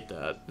 I hate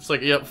that. It's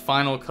like, yep,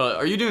 final cut.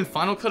 Are you doing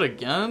final cut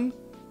again?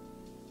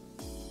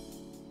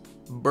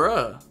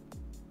 Bruh.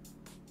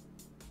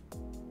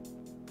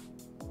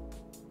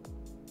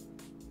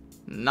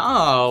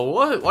 Nah,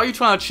 what? Why are you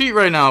trying to cheat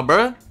right now,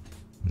 bruh?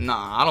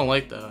 Nah, I don't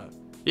like that.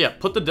 Yeah,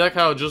 put the deck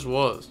how it just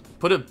was.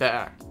 Put it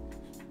back.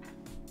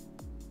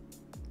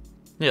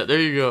 Yeah,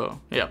 there you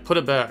go. Yeah, put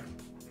it back.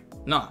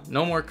 Nah,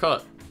 no more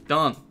cut.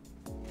 Done.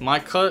 My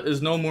cut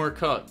is no more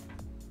cut.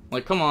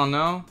 Like, come on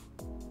now.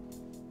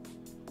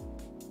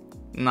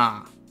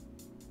 Nah.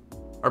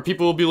 Or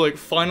people will be like,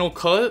 final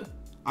cut?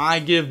 I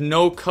give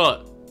no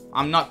cut.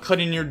 I'm not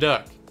cutting your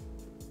deck.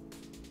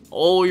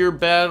 All your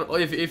bad,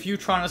 if you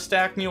trying to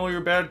stack me, all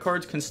your bad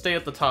cards can stay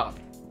at the top.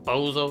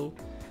 Bozo.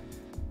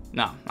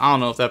 Nah, I don't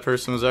know if that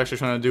person was actually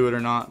trying to do it or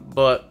not.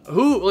 But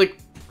who, like,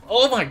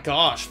 oh my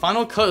gosh.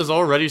 Final cut is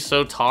already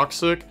so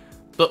toxic.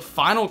 But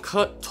final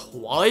cut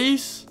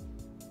twice?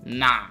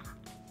 Nah.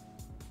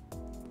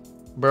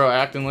 Bro,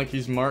 acting like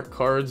he's marked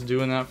cards,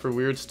 doing that for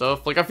weird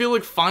stuff. Like, I feel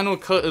like final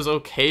cut is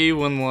okay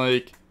when,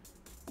 like,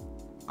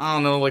 I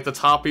don't know, like, the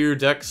top of your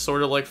deck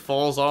sort of, like,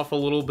 falls off a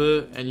little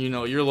bit. And, you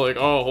know, you're like,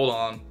 oh, hold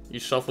on. You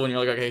shuffle and you're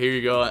like, okay, here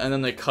you go. And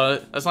then they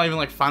cut. That's not even,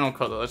 like, final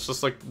cut, though. That's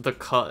just, like, the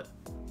cut.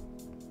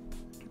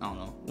 I don't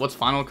know. What's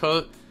final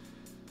cut?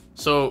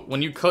 So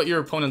when you cut your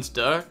opponent's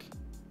deck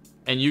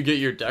and you get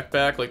your deck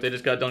back, like they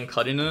just got done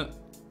cutting it,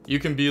 you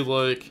can be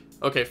like,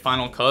 okay,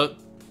 final cut,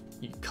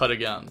 you cut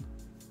again.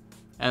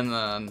 And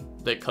then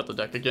they cut the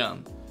deck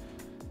again.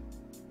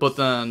 But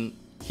then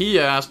he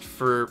asked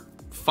for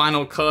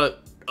final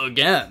cut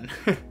again.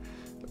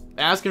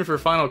 Asking for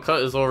final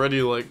cut is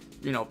already like,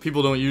 you know,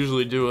 people don't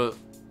usually do it.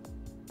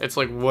 It's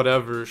like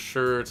whatever,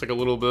 sure, it's like a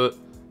little bit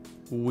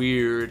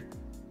weird.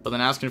 But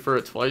then asking for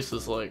it twice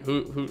is like,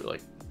 who,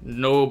 like,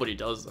 nobody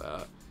does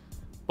that.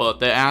 But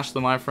they asked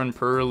my friend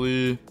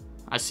Purrely.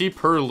 I see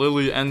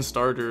Purrely and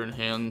starter in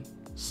hand,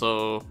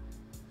 so.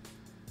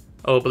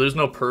 Oh, but there's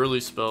no Purrely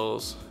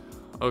spells.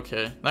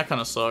 Okay, that kind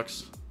of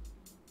sucks.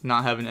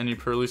 Not having any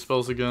Purrely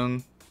spells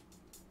again.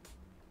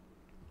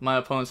 My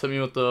opponents hit me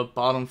with the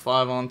bottom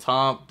 5 on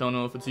top. Don't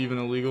know if it's even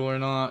illegal or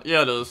not.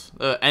 Yeah, it is.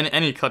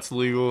 Any cut's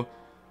legal.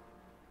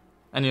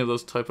 Any of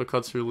those type of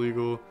cuts are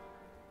legal.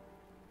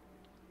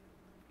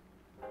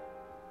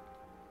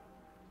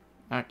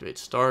 Activate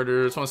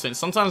starter. That's what I'm saying.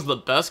 Sometimes the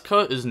best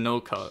cut is no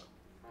cut.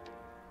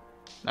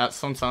 That's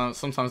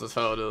sometimes that's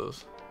how it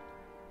is.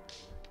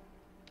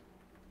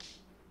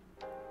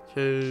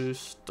 Okay,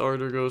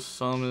 starter goes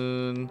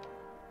summon.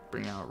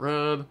 Bring out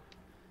red.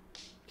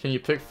 Can you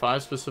pick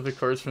 5 specific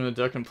cards from the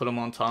deck and put them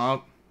on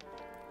top?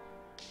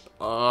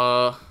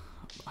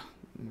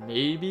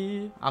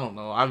 Maybe? I don't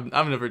know.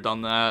 I've never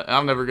done that.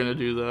 I'm never gonna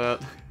do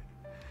that.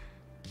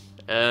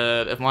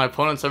 And if my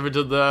opponents ever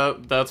did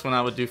that, that's when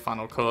I would do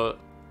final cut.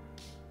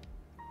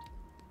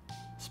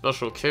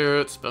 Special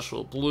carrot,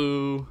 special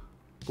blue,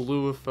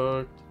 blue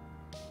effect.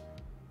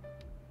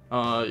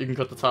 You can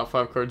cut the top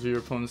 5 cards of your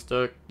opponent's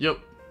deck. Yep.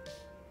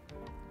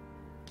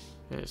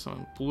 Okay, so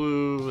I'm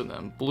blue, and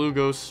then blue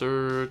goes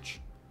search.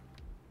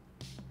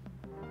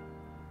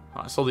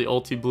 I saw the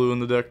ulti blue in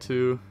the deck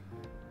too.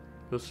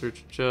 Go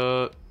search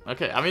jet.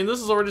 Okay, I mean, this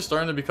is already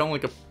starting to become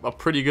like a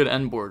pretty good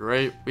end board,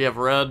 right? We have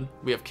red,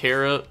 we have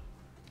carrot.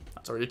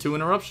 That's already 2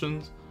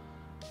 interruptions.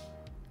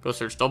 Go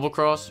search double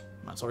cross.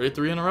 That's already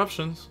 3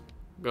 interruptions.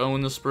 Go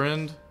in the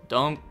sprint,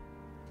 dump.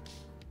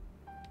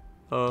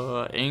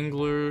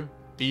 Angler,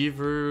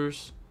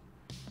 beavers.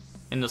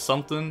 Into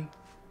something.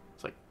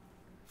 It's like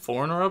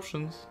 4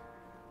 interruptions.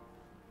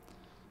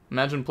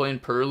 Imagine playing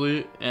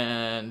Purrely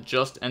and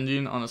just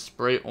ending on a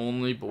Spright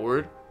only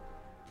board.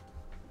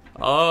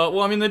 Well,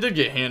 I mean, they did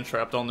get hand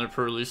trapped on their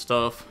Purrely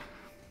stuff,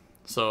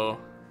 so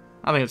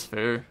I think it's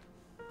fair.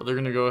 But they're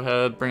gonna go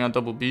ahead, bring out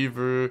double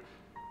beaver,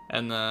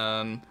 and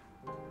then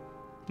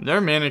their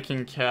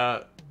mannequin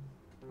cat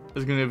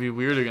is gonna be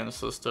weird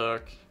against this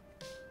deck.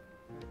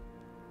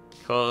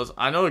 Cause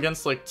I know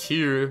against like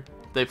tier,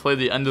 they play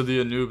the end of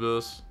the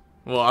Anubis.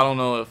 Well, I don't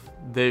know if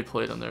they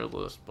played on their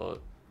list, but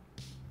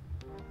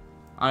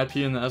IP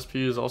and the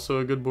SP is also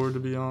a good board, to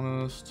be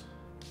honest.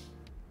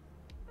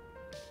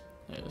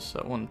 Yeah,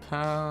 set 1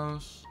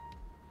 pass.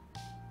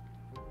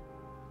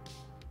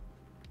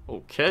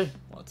 Okay,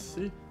 let's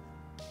see.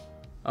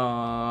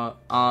 No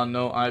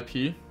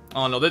IP.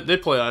 Oh no, they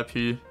play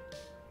IP.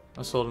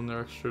 I saw it in their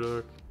extra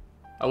deck.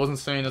 I wasn't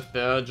saying it's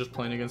bad, just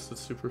playing against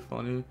it's super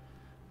funny.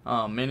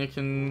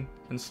 Mannequin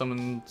can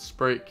summon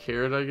Spright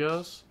Carrot, I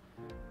guess.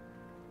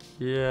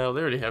 Yeah,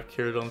 they already have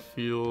Carrot on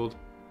field.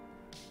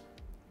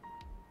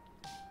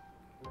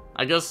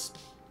 I guess,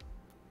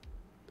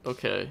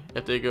 okay,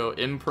 if they go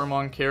Imperm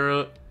on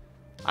Carrot,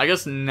 I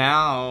guess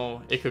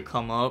now it could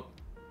come up,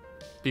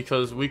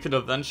 because we could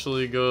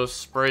eventually go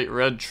Spright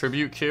Red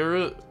Tribute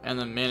Carrot, and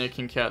then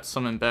Mannequin Cat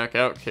summon back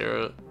out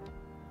Carrot.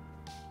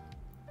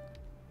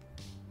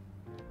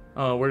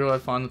 Where do I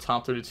find the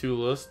top 32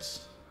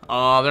 lists?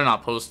 They're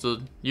not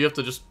posted. You have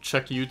to just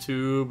check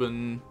YouTube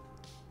and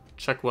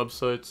check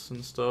websites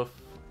and stuff,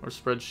 or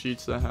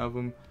spreadsheets that have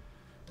them.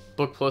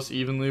 Book plus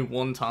evenly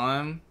 1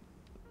 time.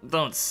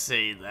 Don't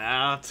say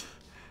that.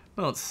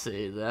 Don't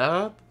say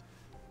that.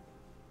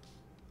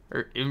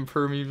 Or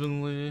imperm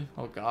evenly.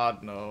 Oh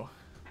god, no.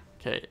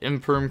 Okay,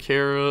 imperm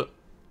carrot.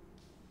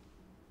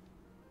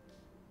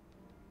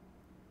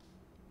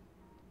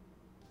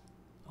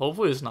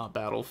 Hopefully it's not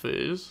battle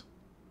phase.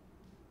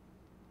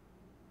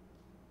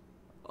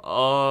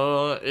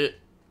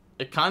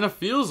 It kind of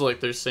feels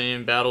like they're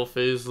saying battle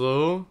phase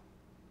though,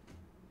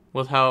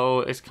 with how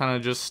it's kind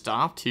of just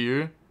stopped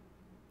here.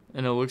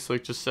 And it looks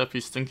like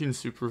Giuseppe's thinking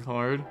super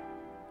hard.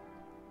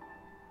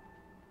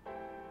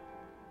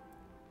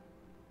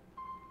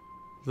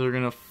 They're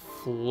gonna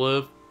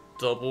flip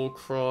double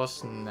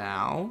cross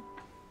now.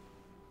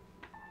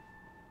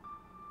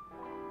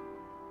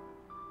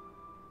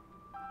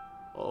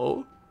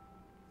 Oh.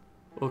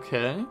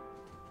 Okay.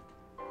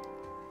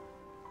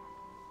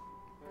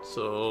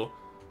 So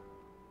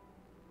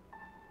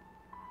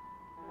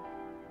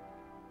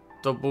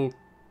double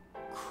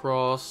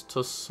cross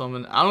to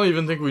summon. I don't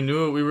even think we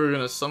knew what we were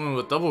gonna summon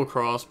with double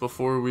cross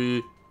before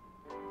we.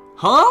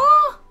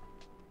 Huh?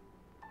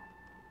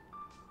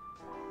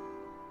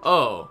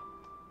 Oh.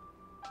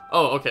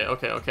 Oh, okay.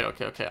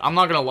 I'm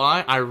not gonna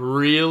lie. I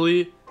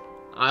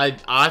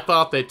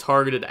thought they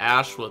targeted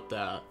Ash with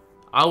that.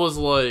 I was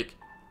like,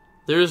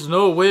 There's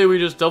no way we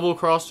just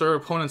double-crossed our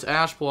opponent's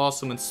Ash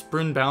Blossom and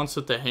Sprint Bounce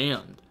at the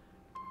hand.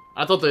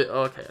 I thought they...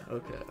 Okay.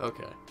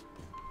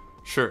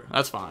 Sure,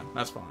 that's fine.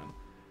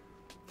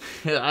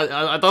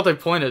 Yeah, I thought they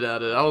pointed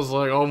at it. I was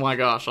like, oh my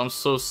gosh, I'm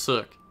so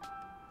sick.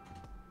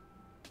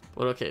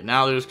 But okay,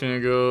 now they're just gonna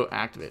go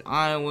activate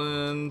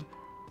Island.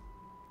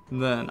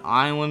 Then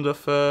Island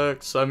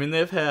effects. I mean,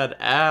 they've had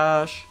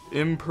Ash,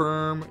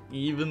 Imperm,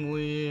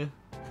 Evenly.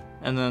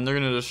 And then they're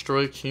gonna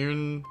destroy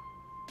Kieran.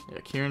 Yeah,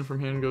 Kieran from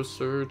hand go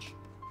search.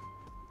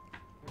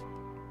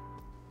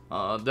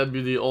 That'd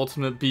be the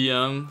ultimate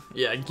BM.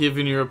 Yeah,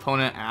 giving your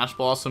opponent Ash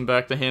Blossom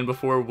back to hand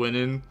before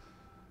winning.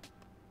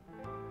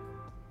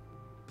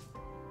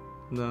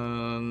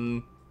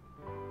 Then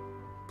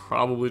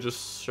probably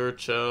just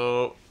search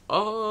out.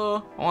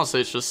 I want to say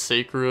it's just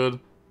Sacred.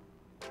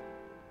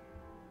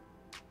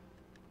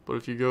 But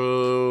if you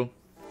go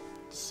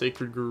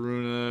Sacred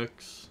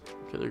Garunix,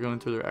 okay, they're going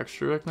to their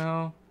extra deck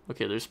now.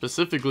 Okay, they're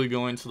specifically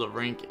going to the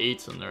rank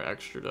 8s in their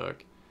extra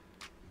deck.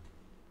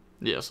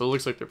 Yeah, so it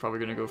looks like they're probably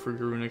going to go for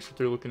Garunix if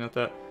they're looking at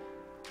that.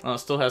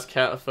 Still has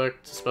cat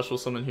effect to special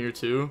summon here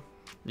too.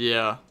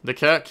 Yeah, the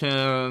cat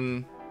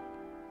can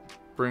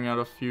bring out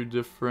a few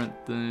different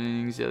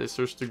things. Yeah, they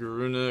search the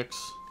Garunix.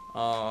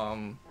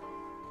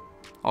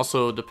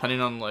 Also,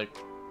 depending on like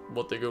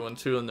what they go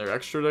into in their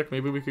extra deck,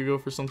 maybe we could go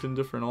for something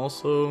different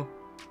also.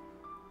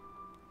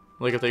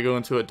 Like if they go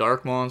into a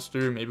dark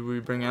monster, maybe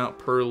we bring out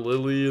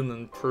Purrely and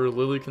then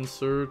Purrely can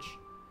search.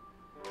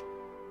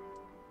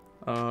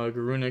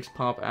 Garunix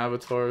pop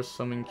Avatar,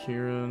 summon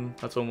Kieran.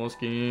 That's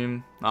almost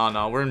game. Oh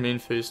no, we're in main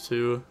phase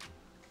 2.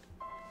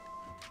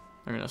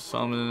 They're gonna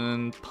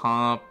summon,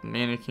 pop,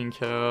 Mannequin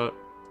Cat.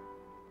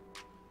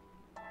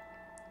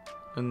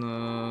 And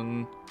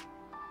then...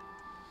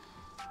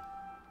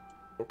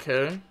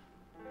 Okay.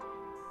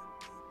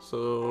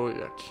 So,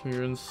 yeah,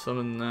 Kieran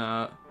summoned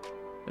that.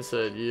 I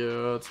said,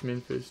 yeah, it's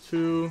main phase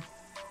 2.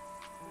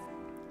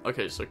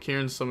 Okay, so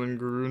Kieran summoned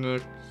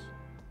Garunix.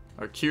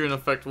 Our Kieran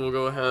effect will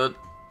go ahead.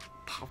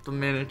 Pop the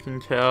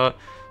Mannequin Cat.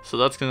 So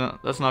that's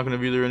not gonna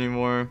be there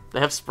anymore. They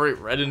have Spright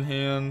red in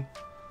hand.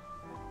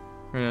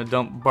 We're gonna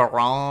dump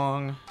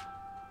Barong,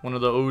 one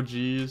of the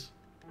OGs.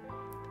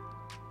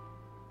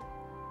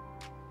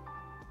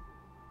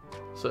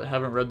 So I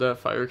haven't read that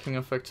Fire King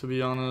effect, to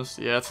be honest.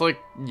 Yeah, it's like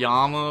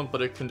Yama,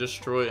 but it can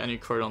destroy any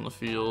card on the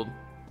field.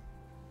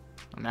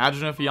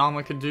 Imagine if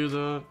Yama could do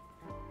that.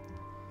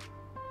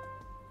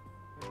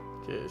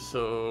 Okay,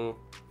 so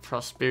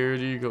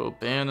Prosperity, go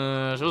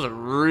Banish. It was a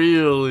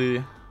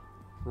really,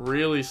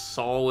 really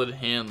solid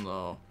hand,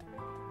 though.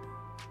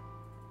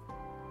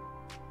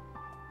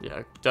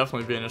 Yeah,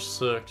 definitely banish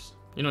 6.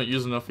 You don't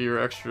use enough of your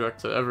extra deck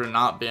to ever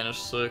not banish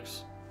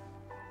 6.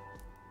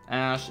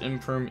 Ash,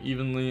 Imperm,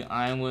 Evenly,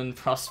 Island,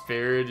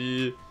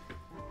 Prosperity.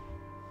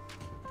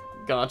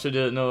 Gotcha,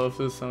 didn't know if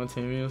it's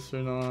simultaneous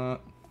or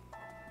not.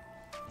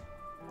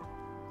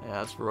 Yeah,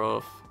 that's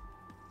rough.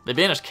 They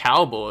banished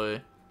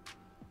Cowboy.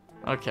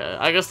 Okay,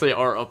 I guess they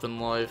are up in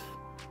life.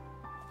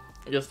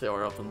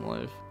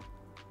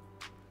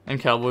 And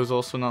Cowboy's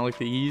also not like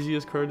the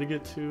easiest card to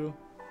get to.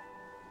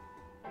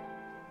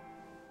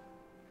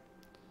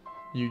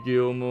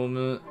 YuGiOh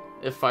moment.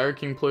 If Fire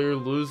King player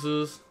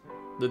loses,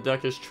 the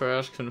deck is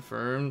trash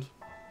confirmed.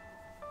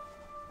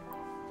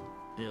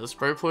 Yeah, the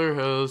Spright player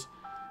has,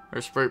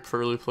 or Spright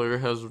Purrely player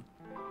has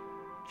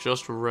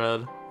just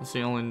red. That's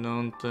the only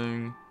known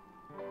thing.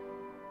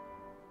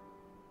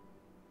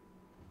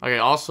 Okay,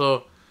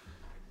 also,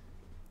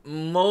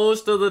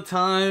 most of the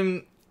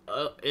time,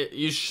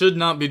 you should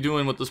not be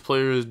doing what this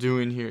player is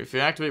doing here. If you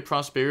activate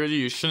Prosperity,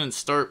 you shouldn't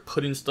start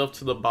putting stuff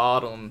to the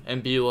bottom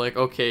and be like,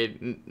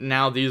 okay,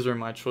 now these are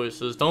my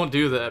choices. Don't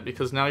do that,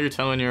 because now you're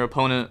telling your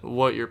opponent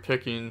what you're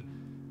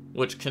picking,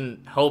 which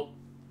can help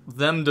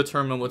them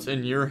determine what's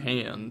in your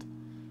hand.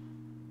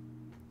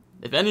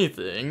 If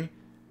anything,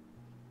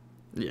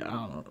 yeah, I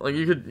don't know. Like,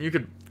 you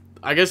could,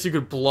 I guess you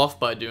could bluff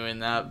by doing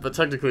that, but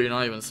technically you're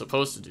not even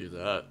supposed to do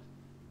that.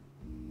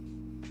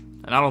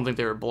 And I don't think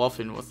they were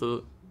bluffing with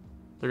it.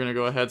 They're gonna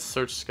go ahead,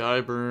 search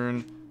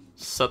Skyburn,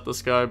 set the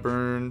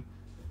Skyburn,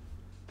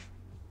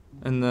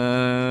 and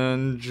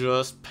then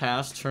just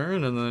pass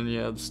turn, and then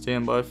yeah, the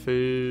standby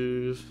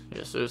phase.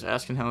 Yeah, so just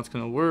asking how it's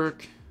gonna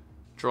work.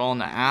 Drawing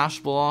the Ash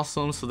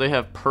Blossom, so they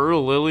have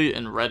Purrely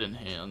and red in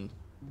hand.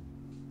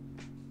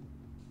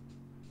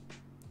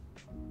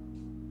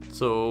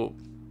 So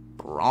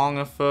wrong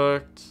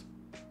effect.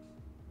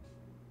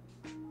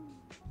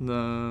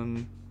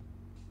 Then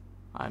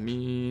I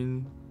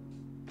mean,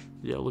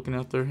 yeah, looking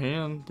at their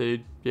hand,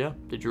 they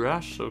drew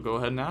Ash, so go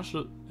ahead and Ash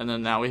it. And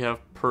then now we have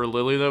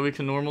Purrely that we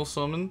can normal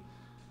summon.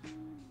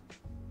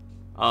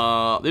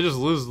 They just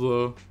lose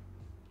though.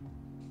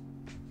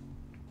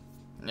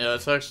 Yeah,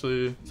 it's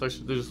actually they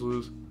just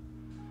lose.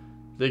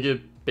 They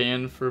get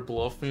banned for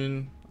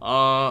bluffing.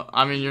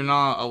 I mean, you're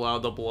not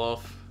allowed to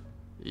bluff.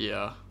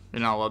 Yeah,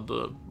 you're not allowed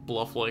to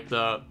bluff like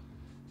that.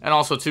 And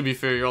also, to be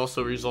fair, you're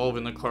also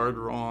resolving the card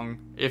wrong.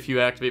 If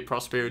you activate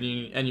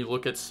Prosperity and you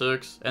look at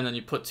 6, and then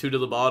you put 2 to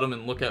the bottom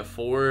and look at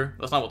 4,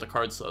 that's not what the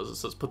card says. It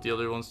says put the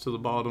other ones to the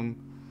bottom.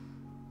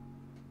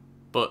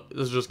 But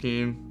this is just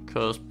game,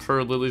 because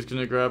Purrely's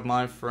gonna grab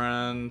my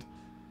friend.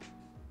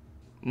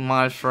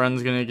 My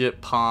friend's gonna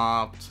get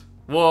popped.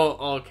 Well,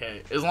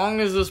 okay. As long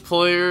as this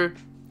player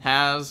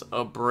has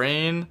a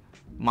brain,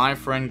 my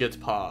friend gets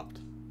popped.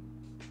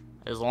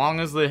 As long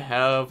as they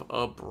have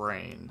a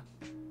brain.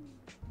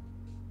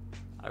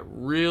 I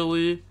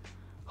really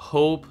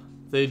hope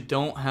they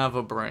don't have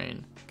a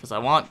brain, because I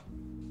want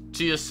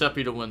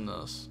Giuseppe to win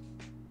this.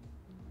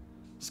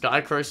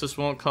 Sky Crisis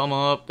won't come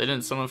up. They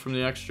didn't summon from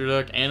the extra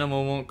deck.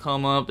 Animal won't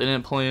come up. They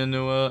didn't play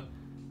into it.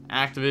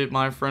 Activate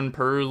my friend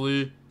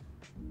Purrely.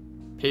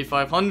 Pay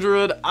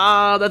 500.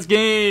 Ah, that's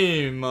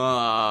game.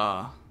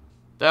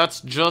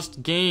 That's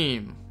just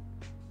game.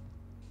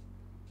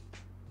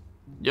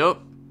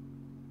 Yup.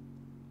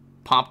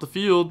 Pop the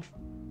field.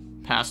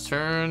 Pass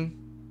turn.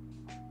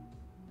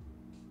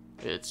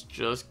 It's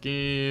just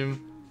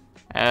game.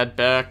 Add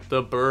back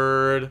the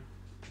bird.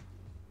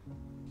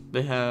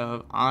 They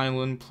have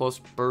island plus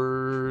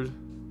bird.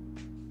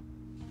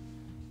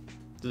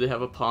 Do they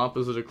have a pop?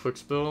 Is it a quick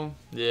spell?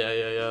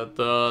 Yeah.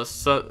 The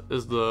set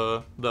is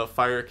the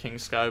Fire King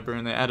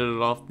Skyburn. They added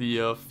it off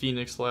the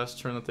Phoenix last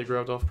turn that they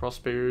grabbed off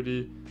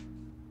Prosperity.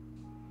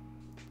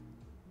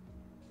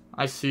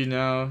 I see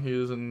now he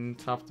is in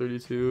top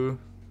 32.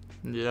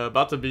 Yeah,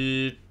 about to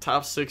be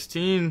top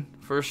 16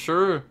 for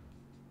sure.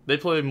 They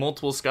play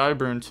multiple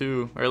Skyburn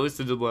too, or at least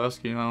they did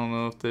last game. I don't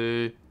know if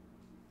they...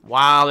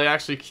 Wow, they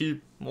actually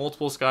keep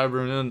multiple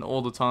Skyburn in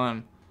all the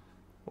time.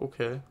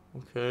 Okay.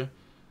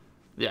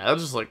 Yeah, that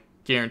just, like,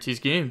 guarantees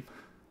game.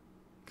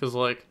 Because,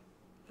 like,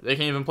 they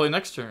can't even play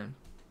next turn.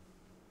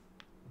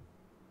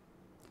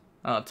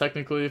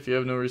 Technically, if you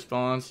have no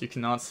response, you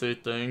cannot say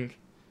thing.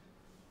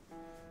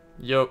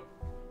 Yup.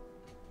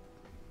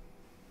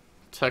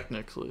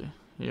 Technically.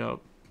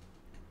 Yup.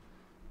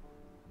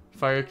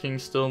 Fire King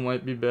still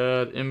might be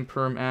bad.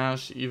 Imperm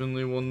Ash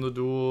evenly won the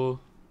duel.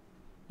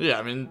 Yeah,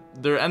 I mean,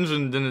 their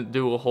engine didn't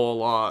do a whole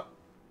lot.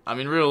 I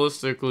mean,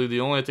 realistically, the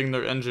only thing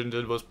their engine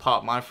did was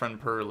pop my friend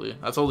Purrely.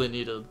 That's all they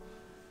needed.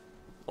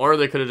 Or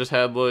they could have just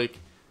had, like,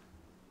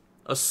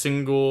 a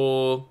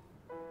single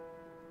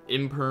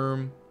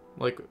imperm,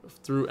 like,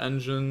 through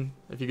engine.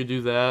 If you could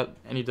do that,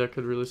 any deck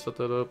could really set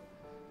that up.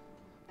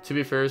 To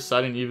be fair,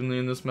 siding evenly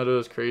in this meta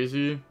is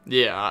crazy.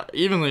 Yeah,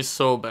 evenly is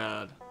so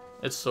bad.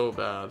 It's so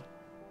bad.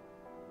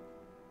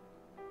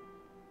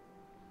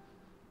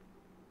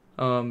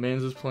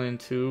 Mans is playing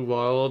 2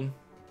 wild.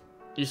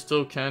 You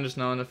still can, just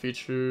not in a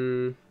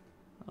feature.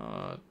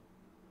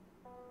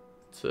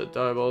 To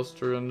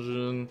Diabolister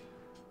engine.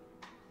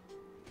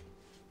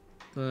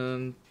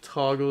 Then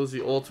Toggle is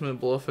the ultimate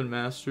bluff and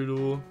master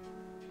duel.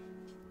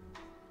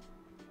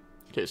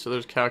 Okay, so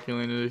there's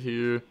calculated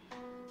here.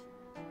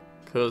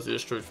 Because they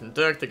destroyed from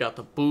deck, they got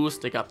the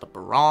boost, they got the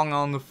Barong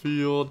on the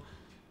field.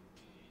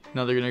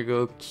 Now they're gonna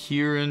go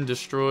Kieran,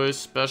 destroy,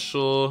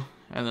 special,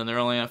 and then they're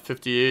only at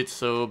 58,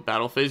 so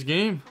battle phase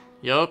game.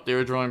 Yup, they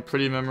were drawing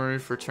pretty memory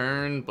for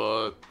turn,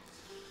 but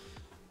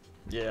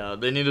yeah,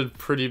 they needed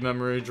pretty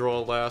memory draw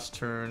last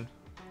turn.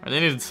 Or they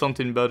needed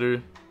something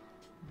better.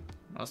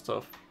 That's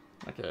tough.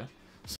 Okay.